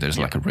country. There's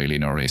like really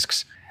no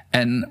risks.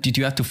 And did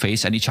you have to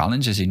face any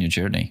challenges in your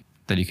journey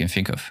that you can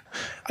think of?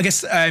 I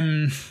guess,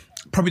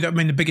 probably,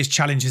 the biggest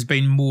challenge has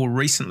been more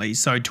recently.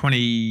 So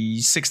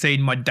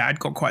 2016, my dad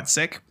got quite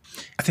sick.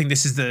 I think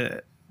this is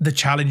the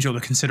challenge or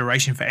the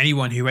consideration for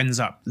anyone who ends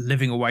up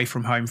living away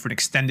from home for an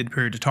extended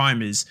period of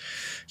time is,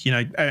 you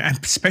know, and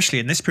especially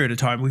in this period of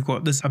time,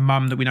 there's a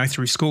mum that we know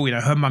through school, you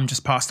know, her mum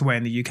just passed away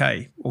in the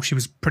UK, or she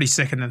was pretty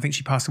sick and I think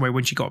she passed away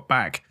when she got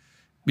back.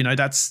 You know,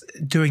 that's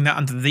doing that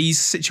under these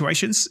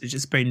situations. It's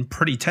just been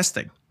pretty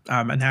testing.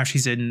 And now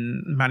she's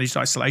in managed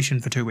isolation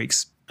for 2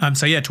 weeks.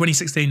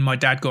 2016, my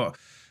dad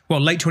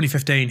late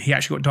 2015, he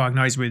actually got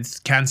diagnosed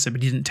with cancer,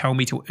 but he didn't tell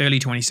me till early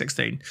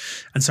 2016.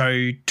 And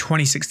so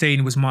 2015,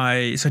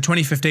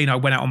 I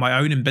went out on my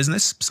own in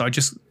business. So I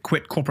just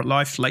quit corporate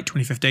life late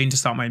 2015 to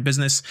start my own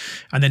business.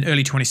 And then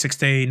early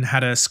 2016,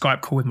 had a Skype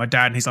call with my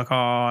dad. And he's like,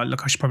 oh,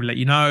 look, I should probably let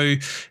you know.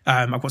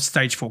 I've got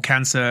stage 4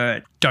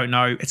 cancer. Don't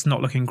know. It's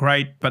not looking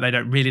great, but they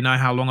don't really know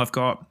how long I've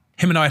got.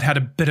 Him and I had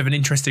a bit of an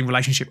interesting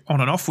relationship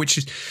on and off, which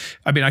is,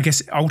 I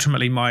guess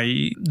ultimately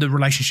the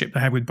relationship I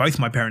had with both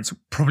my parents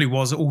probably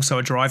was also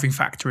a driving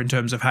factor in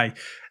terms of, hey,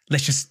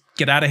 let's just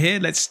get out of here.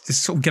 Let's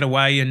just sort of get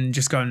away and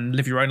just go and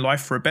live your own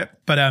life for a bit.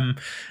 But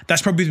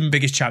that's probably the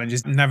biggest challenge,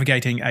 is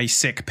navigating a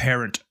sick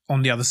parent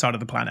on the other side of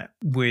the planet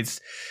with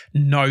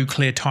no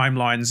clear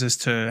timelines as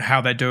to how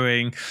they're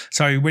doing.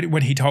 So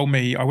when he told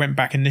me, I went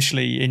back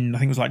initially in, I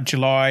think it was like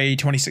July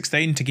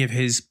 2016 to give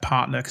his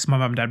partner, because my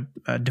mum and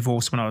dad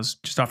divorced when I was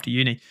just after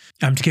uni,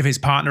 to give his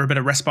partner a bit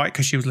of respite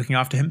because she was looking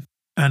after him.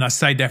 And I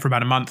stayed there for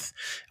about a month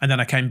and then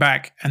I came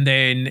back. And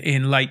then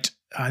in late,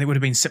 I think it would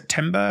have been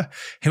September,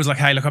 he was like,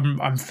 hey, look,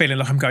 I'm feeling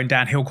like I'm going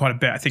downhill quite a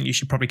bit. I think you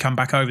should probably come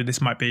back over.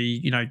 This might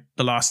be, you know,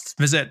 the last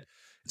visit.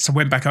 So I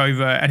went back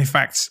over, and in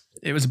fact,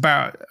 it was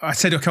I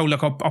said, okay,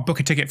 look, I'll book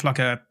a ticket for like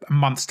a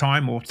month's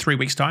time or 3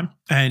 weeks time.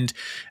 And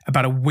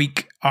about a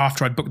week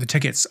after I'd booked the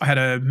tickets, I had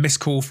a missed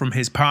call from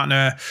his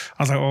partner.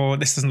 I was like, oh,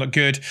 this doesn't look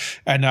good.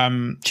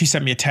 And she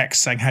sent me a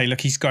text saying, hey,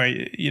 look,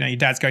 your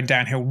dad's going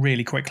downhill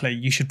really quickly.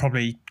 You should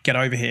probably get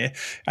over here.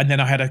 And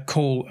then I had a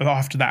call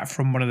after that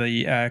from one of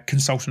the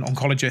consultant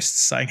oncologists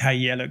saying, hey,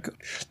 yeah, look,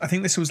 I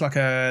think this was like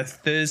a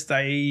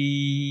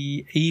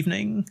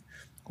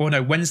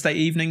Wednesday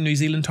evening, New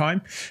Zealand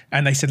time.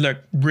 And they said, look,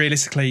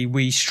 realistically,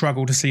 we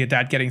struggle to see your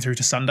dad getting through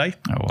to Sunday.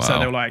 Oh, wow. So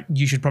they were like,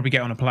 you should probably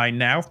get on a plane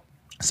now.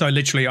 So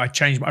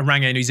I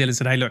rang Air New Zealand and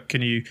said, hey, look,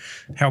 can you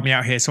help me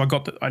out here? So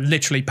I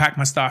literally packed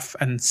my stuff,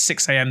 and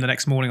 6 a.m. the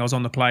next morning, I was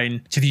on the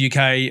plane to the UK.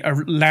 I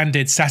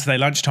landed Saturday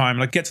lunchtime,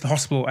 and I get to the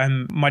hospital,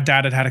 and my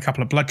dad had a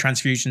couple of blood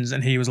transfusions,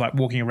 and he was like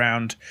walking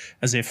around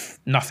as if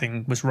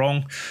nothing was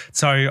wrong.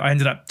 So I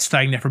ended up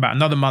staying there for about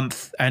another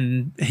month,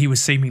 and he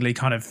was seemingly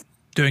kind of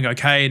doing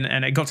okay.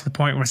 And it got to the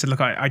point where I said,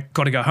 look, I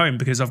got to go home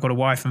because I've got a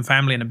wife and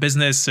family and a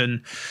business,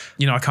 and,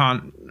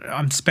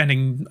 I'm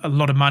spending a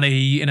lot of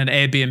money in an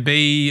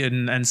Airbnb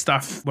and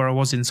stuff where I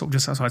was in sort of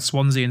just outside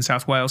Swansea in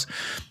South Wales.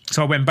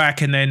 So I went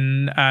back, and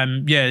then,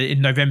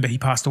 in November he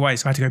passed away.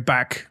 So I had to go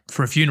back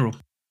for a funeral.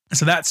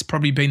 So that's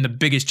probably been the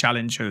biggest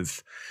challenge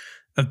of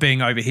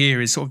being over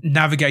here, is sort of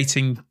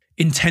navigating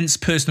intense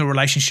personal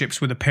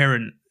relationships with a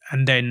parent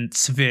and then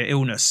severe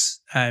illness,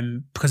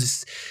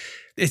 because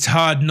it's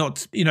hard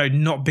not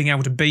being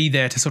able to be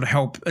there to sort of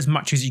help as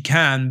much as you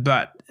can,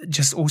 but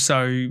just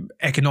also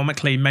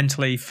economically,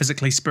 mentally,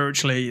 physically,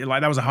 spiritually,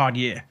 like that was a hard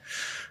year,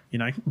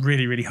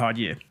 really, really hard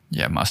year.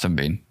 Yeah, it must have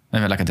been.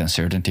 Maybe like the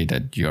uncertainty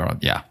that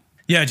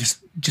Yeah,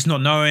 just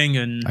not knowing,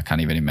 and I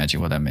can't even imagine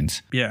what that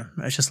means. Yeah,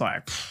 it's just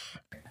like.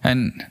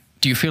 And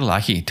do you feel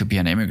lucky to be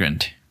an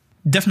immigrant?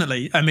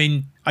 Definitely. I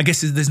mean, I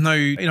guess there's no,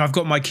 I've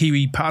got my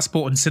Kiwi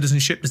passport and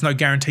citizenship. There's no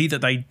guarantee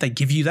that they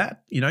give you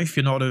that, if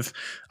you're not of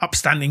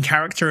upstanding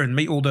character and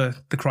meet all the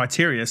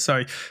criteria.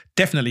 So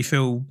definitely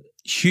feel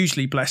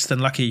hugely blessed and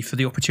lucky for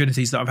the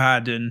opportunities that I've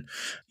had, and,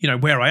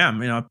 where I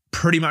am. I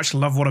pretty much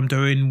love what I'm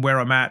doing,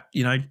 where I'm at.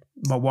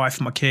 My wife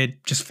and my kid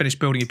just finished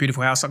building a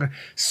beautiful house. I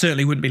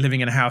certainly wouldn't be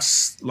living in a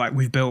house like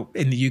we've built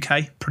in the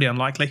UK. Pretty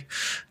unlikely.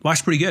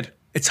 Life's pretty good.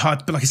 It's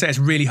hard, but like I said, it's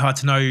really hard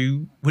to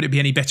know, would it be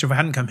any better if I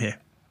hadn't come here?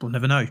 We'll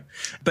never know.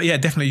 But yeah,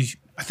 definitely,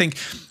 I think,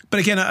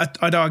 but again,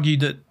 I'd argue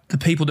that the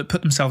people that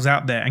put themselves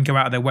out there and go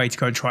out of their way to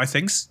go and try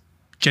things,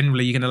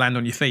 generally you're going to land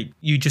on your feet.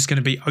 You're just going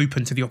to be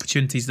open to the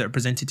opportunities that are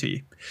presented to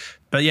you.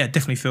 But yeah,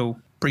 definitely feel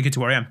pretty good to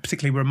where I am.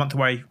 Particularly we're a month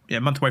away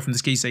from the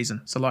ski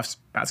season. So life's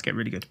about to get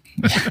really good.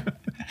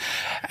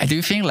 Do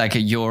you think like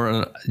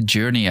your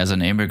journey as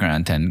an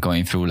immigrant and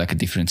going through like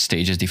different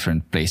stages,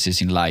 different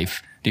places in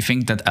life, do you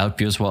think that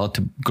helped you as well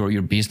to grow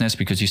your business?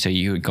 Because you say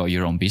you got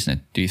your own business.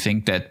 Do you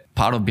think that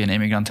part of being an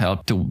immigrant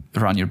helped to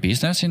run your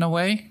business in a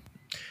way?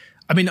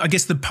 I mean, I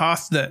guess the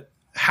path that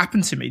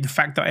happened to me, the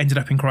fact that I ended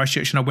up in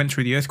Christchurch and I went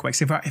through the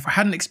earthquakes, if I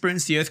hadn't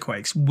experienced the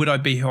earthquakes, would I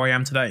be who I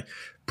am today?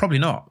 Probably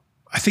not.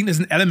 I think there's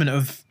an element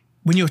of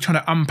when you're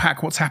trying to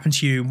unpack what's happened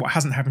to you and what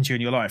hasn't happened to you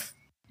in your life,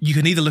 you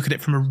can either look at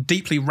it from a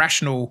deeply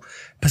rational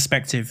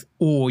perspective,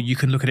 or you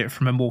can look at it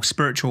from a more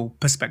spiritual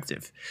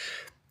perspective.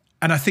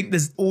 And I think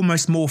there's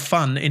almost more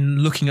fun in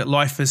looking at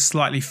life as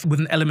slightly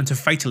with an element of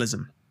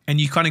fatalism. And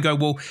you kind of go,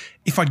 well,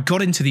 if I'd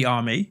got into the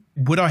army,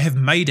 would I have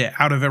made it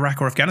out of Iraq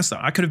or Afghanistan?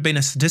 I could have been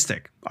a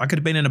statistic. I could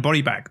have been in a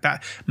body bag.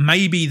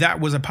 Maybe that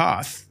was a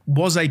path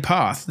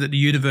that the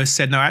universe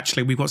said, no,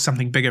 actually, we've got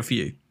something bigger for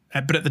you.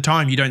 But at the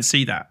time, you don't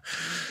see that.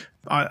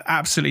 I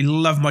absolutely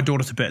love my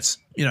daughter to bits.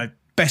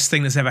 Best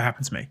thing that's ever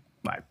happened to me.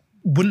 Like,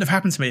 wouldn't have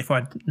happened to me if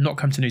I'd not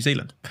come to New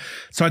Zealand.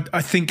 So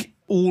I think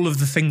all of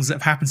the things that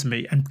have happened to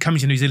me, and coming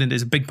to New Zealand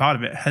is a big part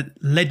of it, had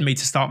led me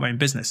to start my own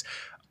business.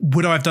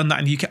 Would I have done that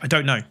in the UK? I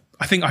don't know.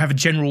 I think I have a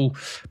general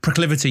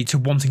proclivity to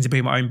wanting to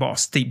be my own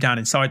boss deep down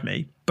inside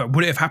me. But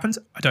would it have happened?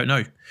 I don't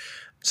know.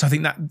 So I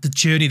think that the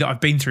journey that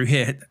I've been through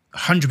here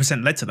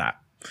 100% led to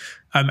that.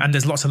 And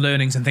there's lots of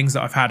learnings and things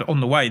that I've had on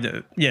the way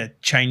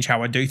that, change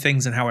how I do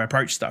things and how I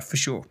approach stuff for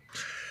sure.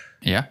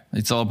 Yeah,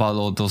 it's all about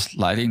all those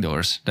sliding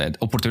doors, that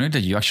opportunity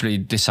that you actually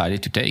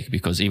decided to take,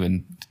 because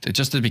even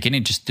just at the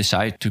beginning, just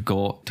decide to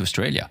go to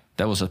Australia.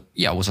 That was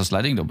a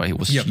sliding door, but it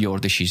was your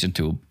decision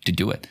to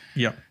do it.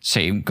 Yeah.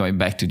 Same going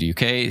back to the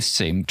UK,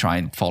 same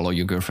trying to follow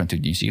your girlfriend to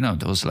New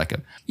Zealand. It was like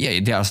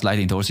there are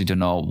sliding doors. You don't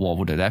know what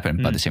would have happened,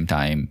 but at the same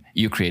time,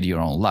 you create your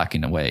own luck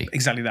in a way.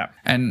 Exactly that.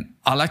 And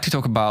I'd like to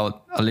talk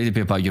a little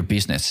bit about your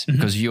business,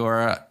 because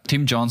you're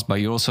Tim Jones,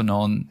 but you're also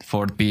known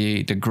for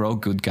being the Grow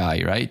Good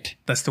guy, right?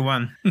 That's the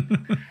one.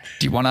 Do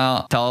you want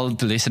to tell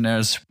the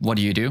listeners what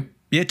do you do?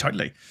 Yeah,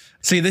 totally.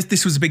 So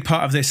this was a big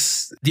part of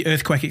this, the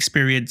earthquake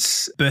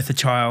experience, birth a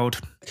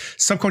child,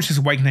 subconscious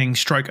awakening,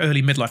 stroke,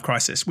 early midlife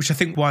crisis, which I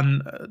think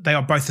they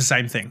are both the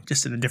same thing,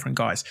 just in a different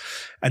guise.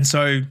 And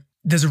so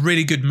There's a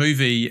really good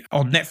movie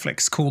on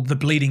Netflix called The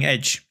Bleeding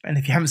Edge. And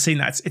if you haven't seen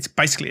that, it's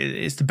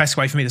the best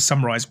way for me to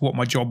summarize what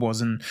my job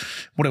was and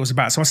what it was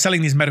about. So I was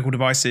selling these medical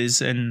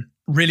devices and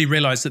really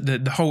realized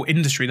that the whole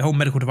industry, the whole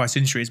medical device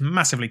industry is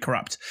massively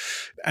corrupt.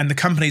 And the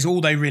companies,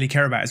 all they really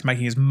care about is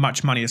making as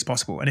much money as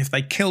possible. And if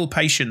they kill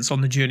patients on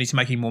the journey to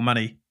making more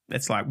money,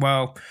 it's like,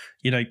 well,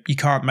 you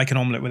can't make an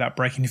omelet without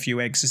breaking a few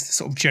eggs. It's the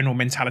sort of general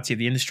mentality of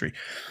the industry.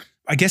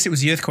 I guess it was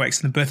the earthquakes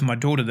and the birth of my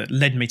daughter that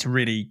led me to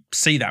really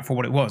see that for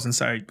what it was. And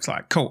so it's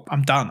like, cool,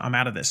 I'm done. I'm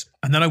out of this.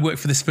 And then I worked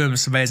for this firm of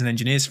surveyors and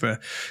engineers for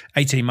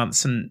 18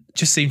 months. And it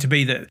just seemed to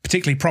be that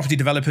particularly property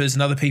developers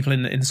and other people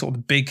in sort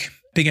of the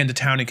big end of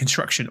town in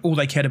construction, all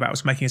they cared about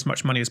was making as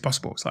much money as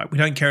possible. It's like, we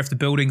don't care if the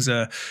buildings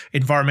are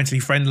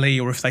environmentally friendly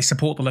or if they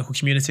support the local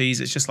communities.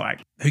 It's just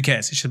like, who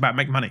cares? It's just about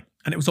making money.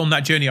 And it was on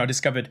that journey I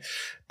discovered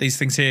these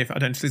things here. I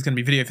don't know if there's going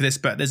to be video for this,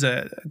 but there's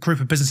a group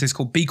of businesses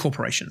called B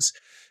Corporations.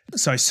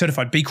 So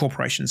certified B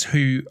corporations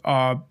who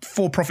are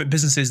for-profit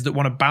businesses that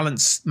want to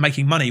balance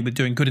making money with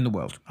doing good in the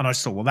world. And I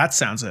just thought, well, that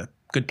sounds a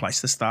good place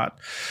to start.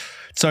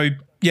 So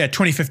yeah,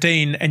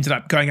 2015 ended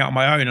up going out on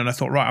my own. And I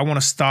thought, right, I want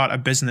to start a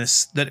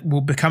business that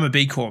will become a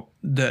B Corp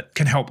that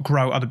can help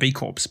grow other B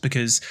Corps,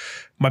 because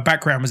my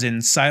background was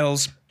in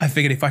sales. I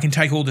figured if I can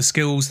take all the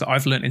skills that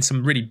I've learned in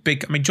some really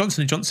big,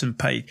 Johnson & Johnson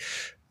pay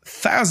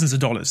thousands of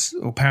dollars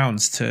or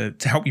pounds to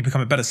help you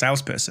become a better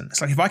salesperson. It's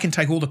like, if I can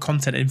take all the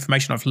content and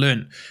information I've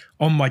learned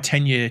on my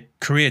 10-year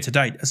career to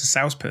date as a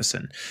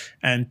salesperson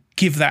and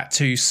give that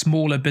to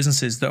smaller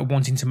businesses that are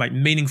wanting to make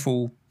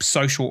meaningful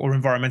social or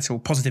environmental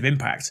positive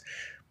impact,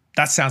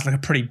 that sounds like a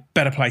pretty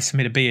better place for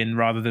me to be in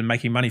rather than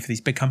making money for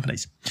these big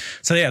companies.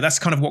 So yeah, that's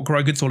kind of what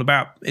Grow Good's all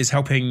about, is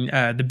helping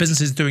the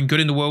businesses doing good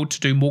in the world to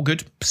do more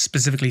good,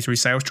 specifically through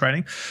sales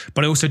training.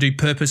 But I also do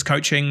purpose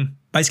coaching,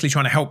 basically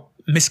trying to help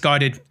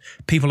misguided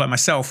people like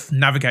myself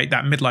navigate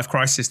that midlife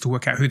crisis to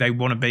work out who they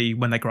want to be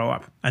when they grow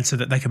up, and so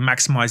that they can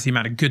maximize the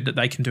amount of good that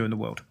they can do in the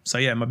world. So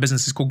yeah, my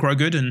business is called Grow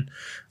Good, and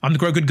I'm the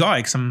Grow Good guy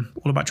because I'm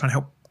all about trying to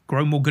help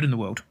grow more good in the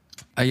world.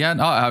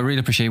 I really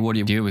appreciate what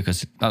you do,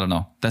 because I don't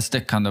know, that's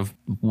the kind of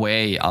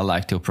way I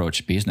like to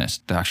approach business,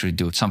 to actually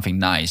do something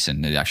nice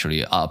and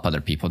actually help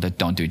other people that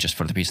don't do it just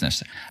for the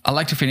business. I'd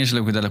like to finish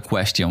with a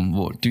question.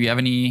 Do you have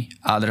any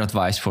other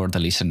advice for the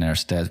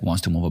listeners that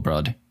wants to move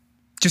abroad?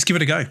 Just give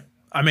it a go.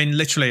 I mean,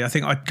 literally, I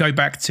think I'd go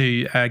back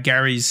to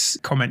Gary's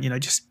comment,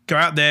 just go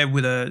out there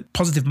with a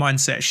positive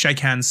mindset, shake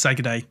hands, say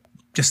good day.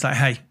 Just like,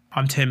 hey,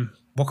 I'm Tim.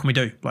 What can we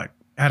do? Like,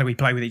 how do we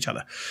play with each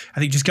other? I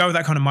think just go with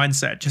that kind of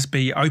mindset. Just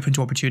be open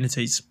to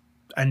opportunities.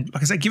 And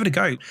like I said, give it a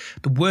go.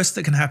 The worst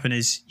that can happen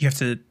is you have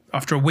to,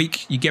 after a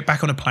week, you get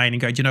back on a plane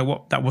and go, do you know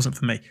what? That wasn't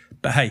for me.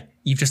 But hey,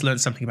 you've just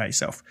learned something about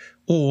yourself.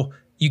 Or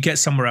you get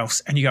somewhere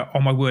else and you go, oh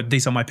my word,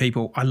 these are my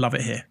people. I love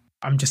it here.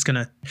 I'm just going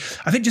to,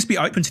 I think, just be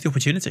open to the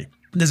opportunity.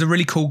 There's a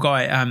really cool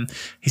guy.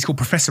 He's called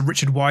Professor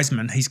Richard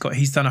Wiseman. He's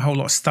done a whole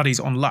lot of studies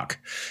on luck.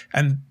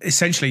 And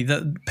essentially,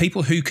 the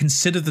people who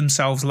consider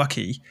themselves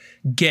lucky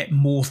get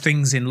more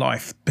things in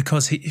life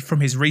because from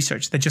his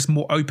research, they're just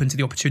more open to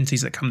the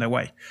opportunities that come their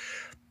way.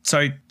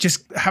 So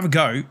just have a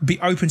go, be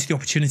open to the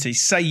opportunity,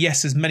 say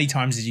yes as many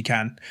times as you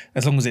can,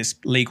 as long as it's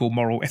legal,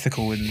 moral,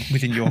 ethical, and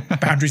within your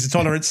boundaries of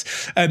tolerance.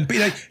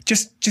 But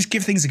just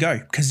give things a go,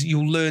 because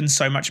you'll learn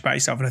so much about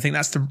yourself. And I think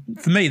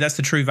for me, that's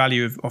the true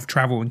value of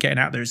travel and getting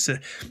out there, is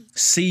to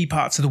see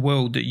parts of the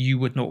world that you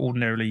would not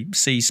ordinarily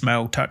see,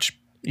 smell, touch,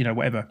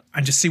 whatever,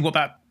 and just see what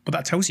that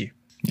tells you.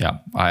 Yeah,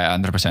 I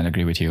 100%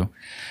 agree with you.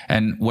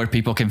 And where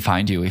people can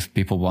find you, if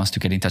people wants to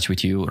get in touch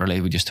with you,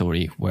 relate with your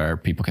story, where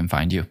people can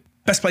find you.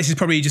 Best place is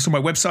probably just on my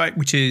website,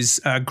 which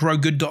is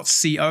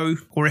growgood.co.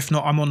 Or if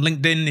not, I'm on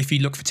LinkedIn. If you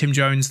look for Tim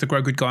Jones, the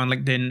Grow Good guy on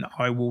LinkedIn,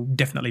 I will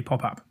definitely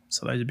pop up.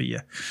 So those would be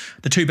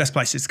the two best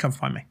places to come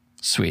find me.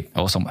 Sweet.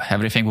 Awesome.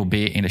 Everything will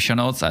be in the show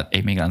notes at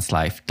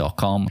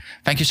immigrantslife.com.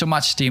 Thank you so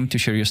much, Tim, to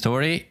share your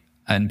story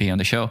and be on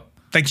the show.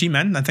 Thank you,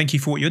 man. And thank you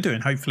for what you're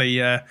doing.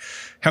 Hopefully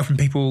helping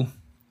people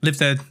live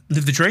the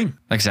dream.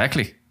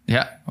 Exactly.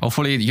 Yeah,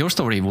 hopefully your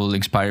story will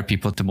inspire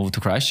people to move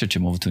to Christchurch, to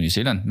move to New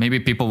Zealand. Maybe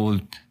people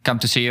will come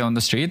to see you on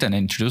the street and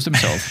introduce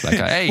themselves. Like,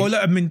 hey. Well,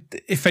 look, I mean,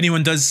 if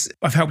anyone does,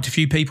 I've helped a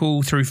few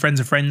people through friends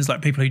of friends,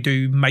 like people who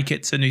do make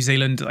it to New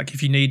Zealand. Like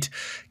if you need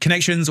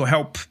connections or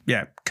help,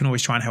 can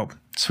always try and help.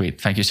 Sweet.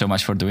 Thank you so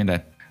much for doing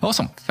that.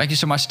 Awesome. Thank you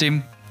so much,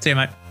 Tim. See you,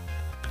 mate.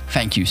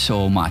 Thank you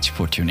so much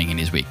for tuning in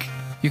this week.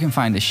 You can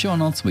find the show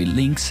notes with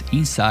links,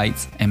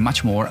 insights, and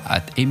much more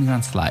at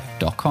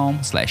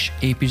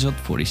immigrantslife.com/episode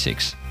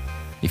 46.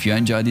 If you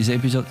enjoyed this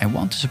episode and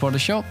want to support the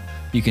show,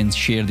 you can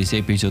share this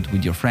episode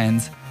with your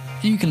friends,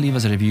 and you can leave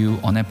us a review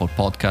on Apple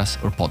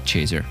Podcasts or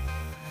Podchaser.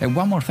 And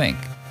one more thing,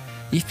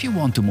 if you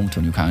want to move to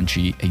a new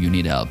country and you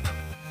need help,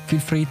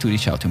 feel free to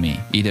reach out to me,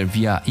 either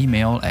via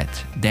email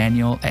at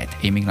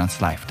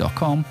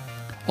daniel@immigrantslife.com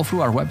or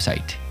through our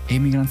website,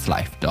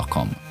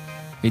 immigrantslife.com.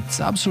 It's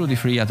absolutely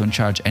free, I don't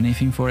charge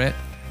anything for it.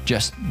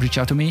 Just reach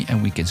out to me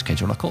and we can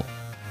schedule a call.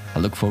 I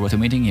look forward to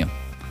meeting you.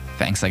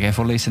 Thanks again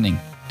for listening.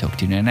 Talk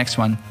to you in the next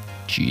one.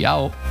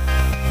 Ciao!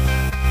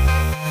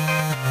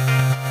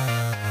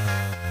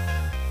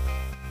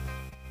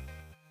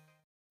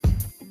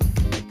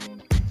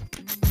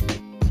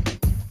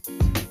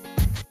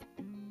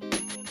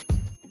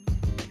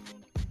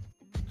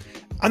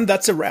 And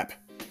that's a wrap.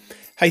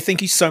 Hey,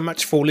 thank you so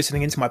much for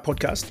listening into my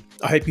podcast.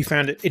 I hope you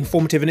found it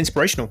informative and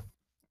inspirational.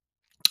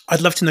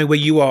 I'd love to know where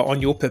you are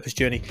on your purpose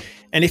journey.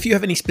 And if you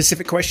have any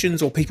specific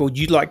questions or people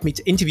you'd like me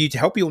to interview to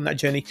help you on that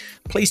journey,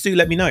 please do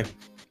let me know.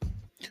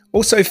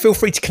 Also, feel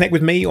free to connect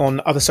with me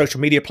on other social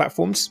media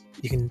platforms.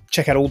 You can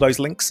check out all those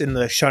links in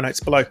the show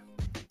notes below.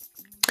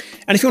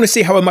 And if you want to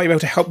see how I might be able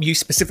to help you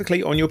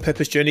specifically on your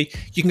purpose journey,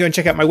 you can go and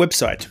check out my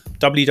website,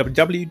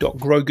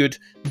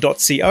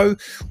 www.growgood.co,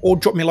 or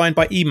drop me a line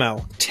by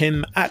email,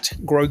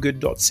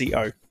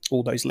 tim@growgood.co.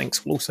 All those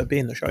links will also be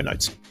in the show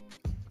notes.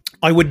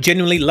 I would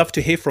genuinely love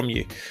to hear from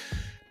you.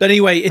 But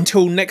anyway,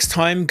 until next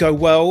time, go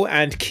well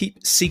and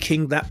keep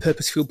seeking that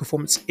purpose-fueled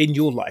performance in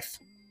your life.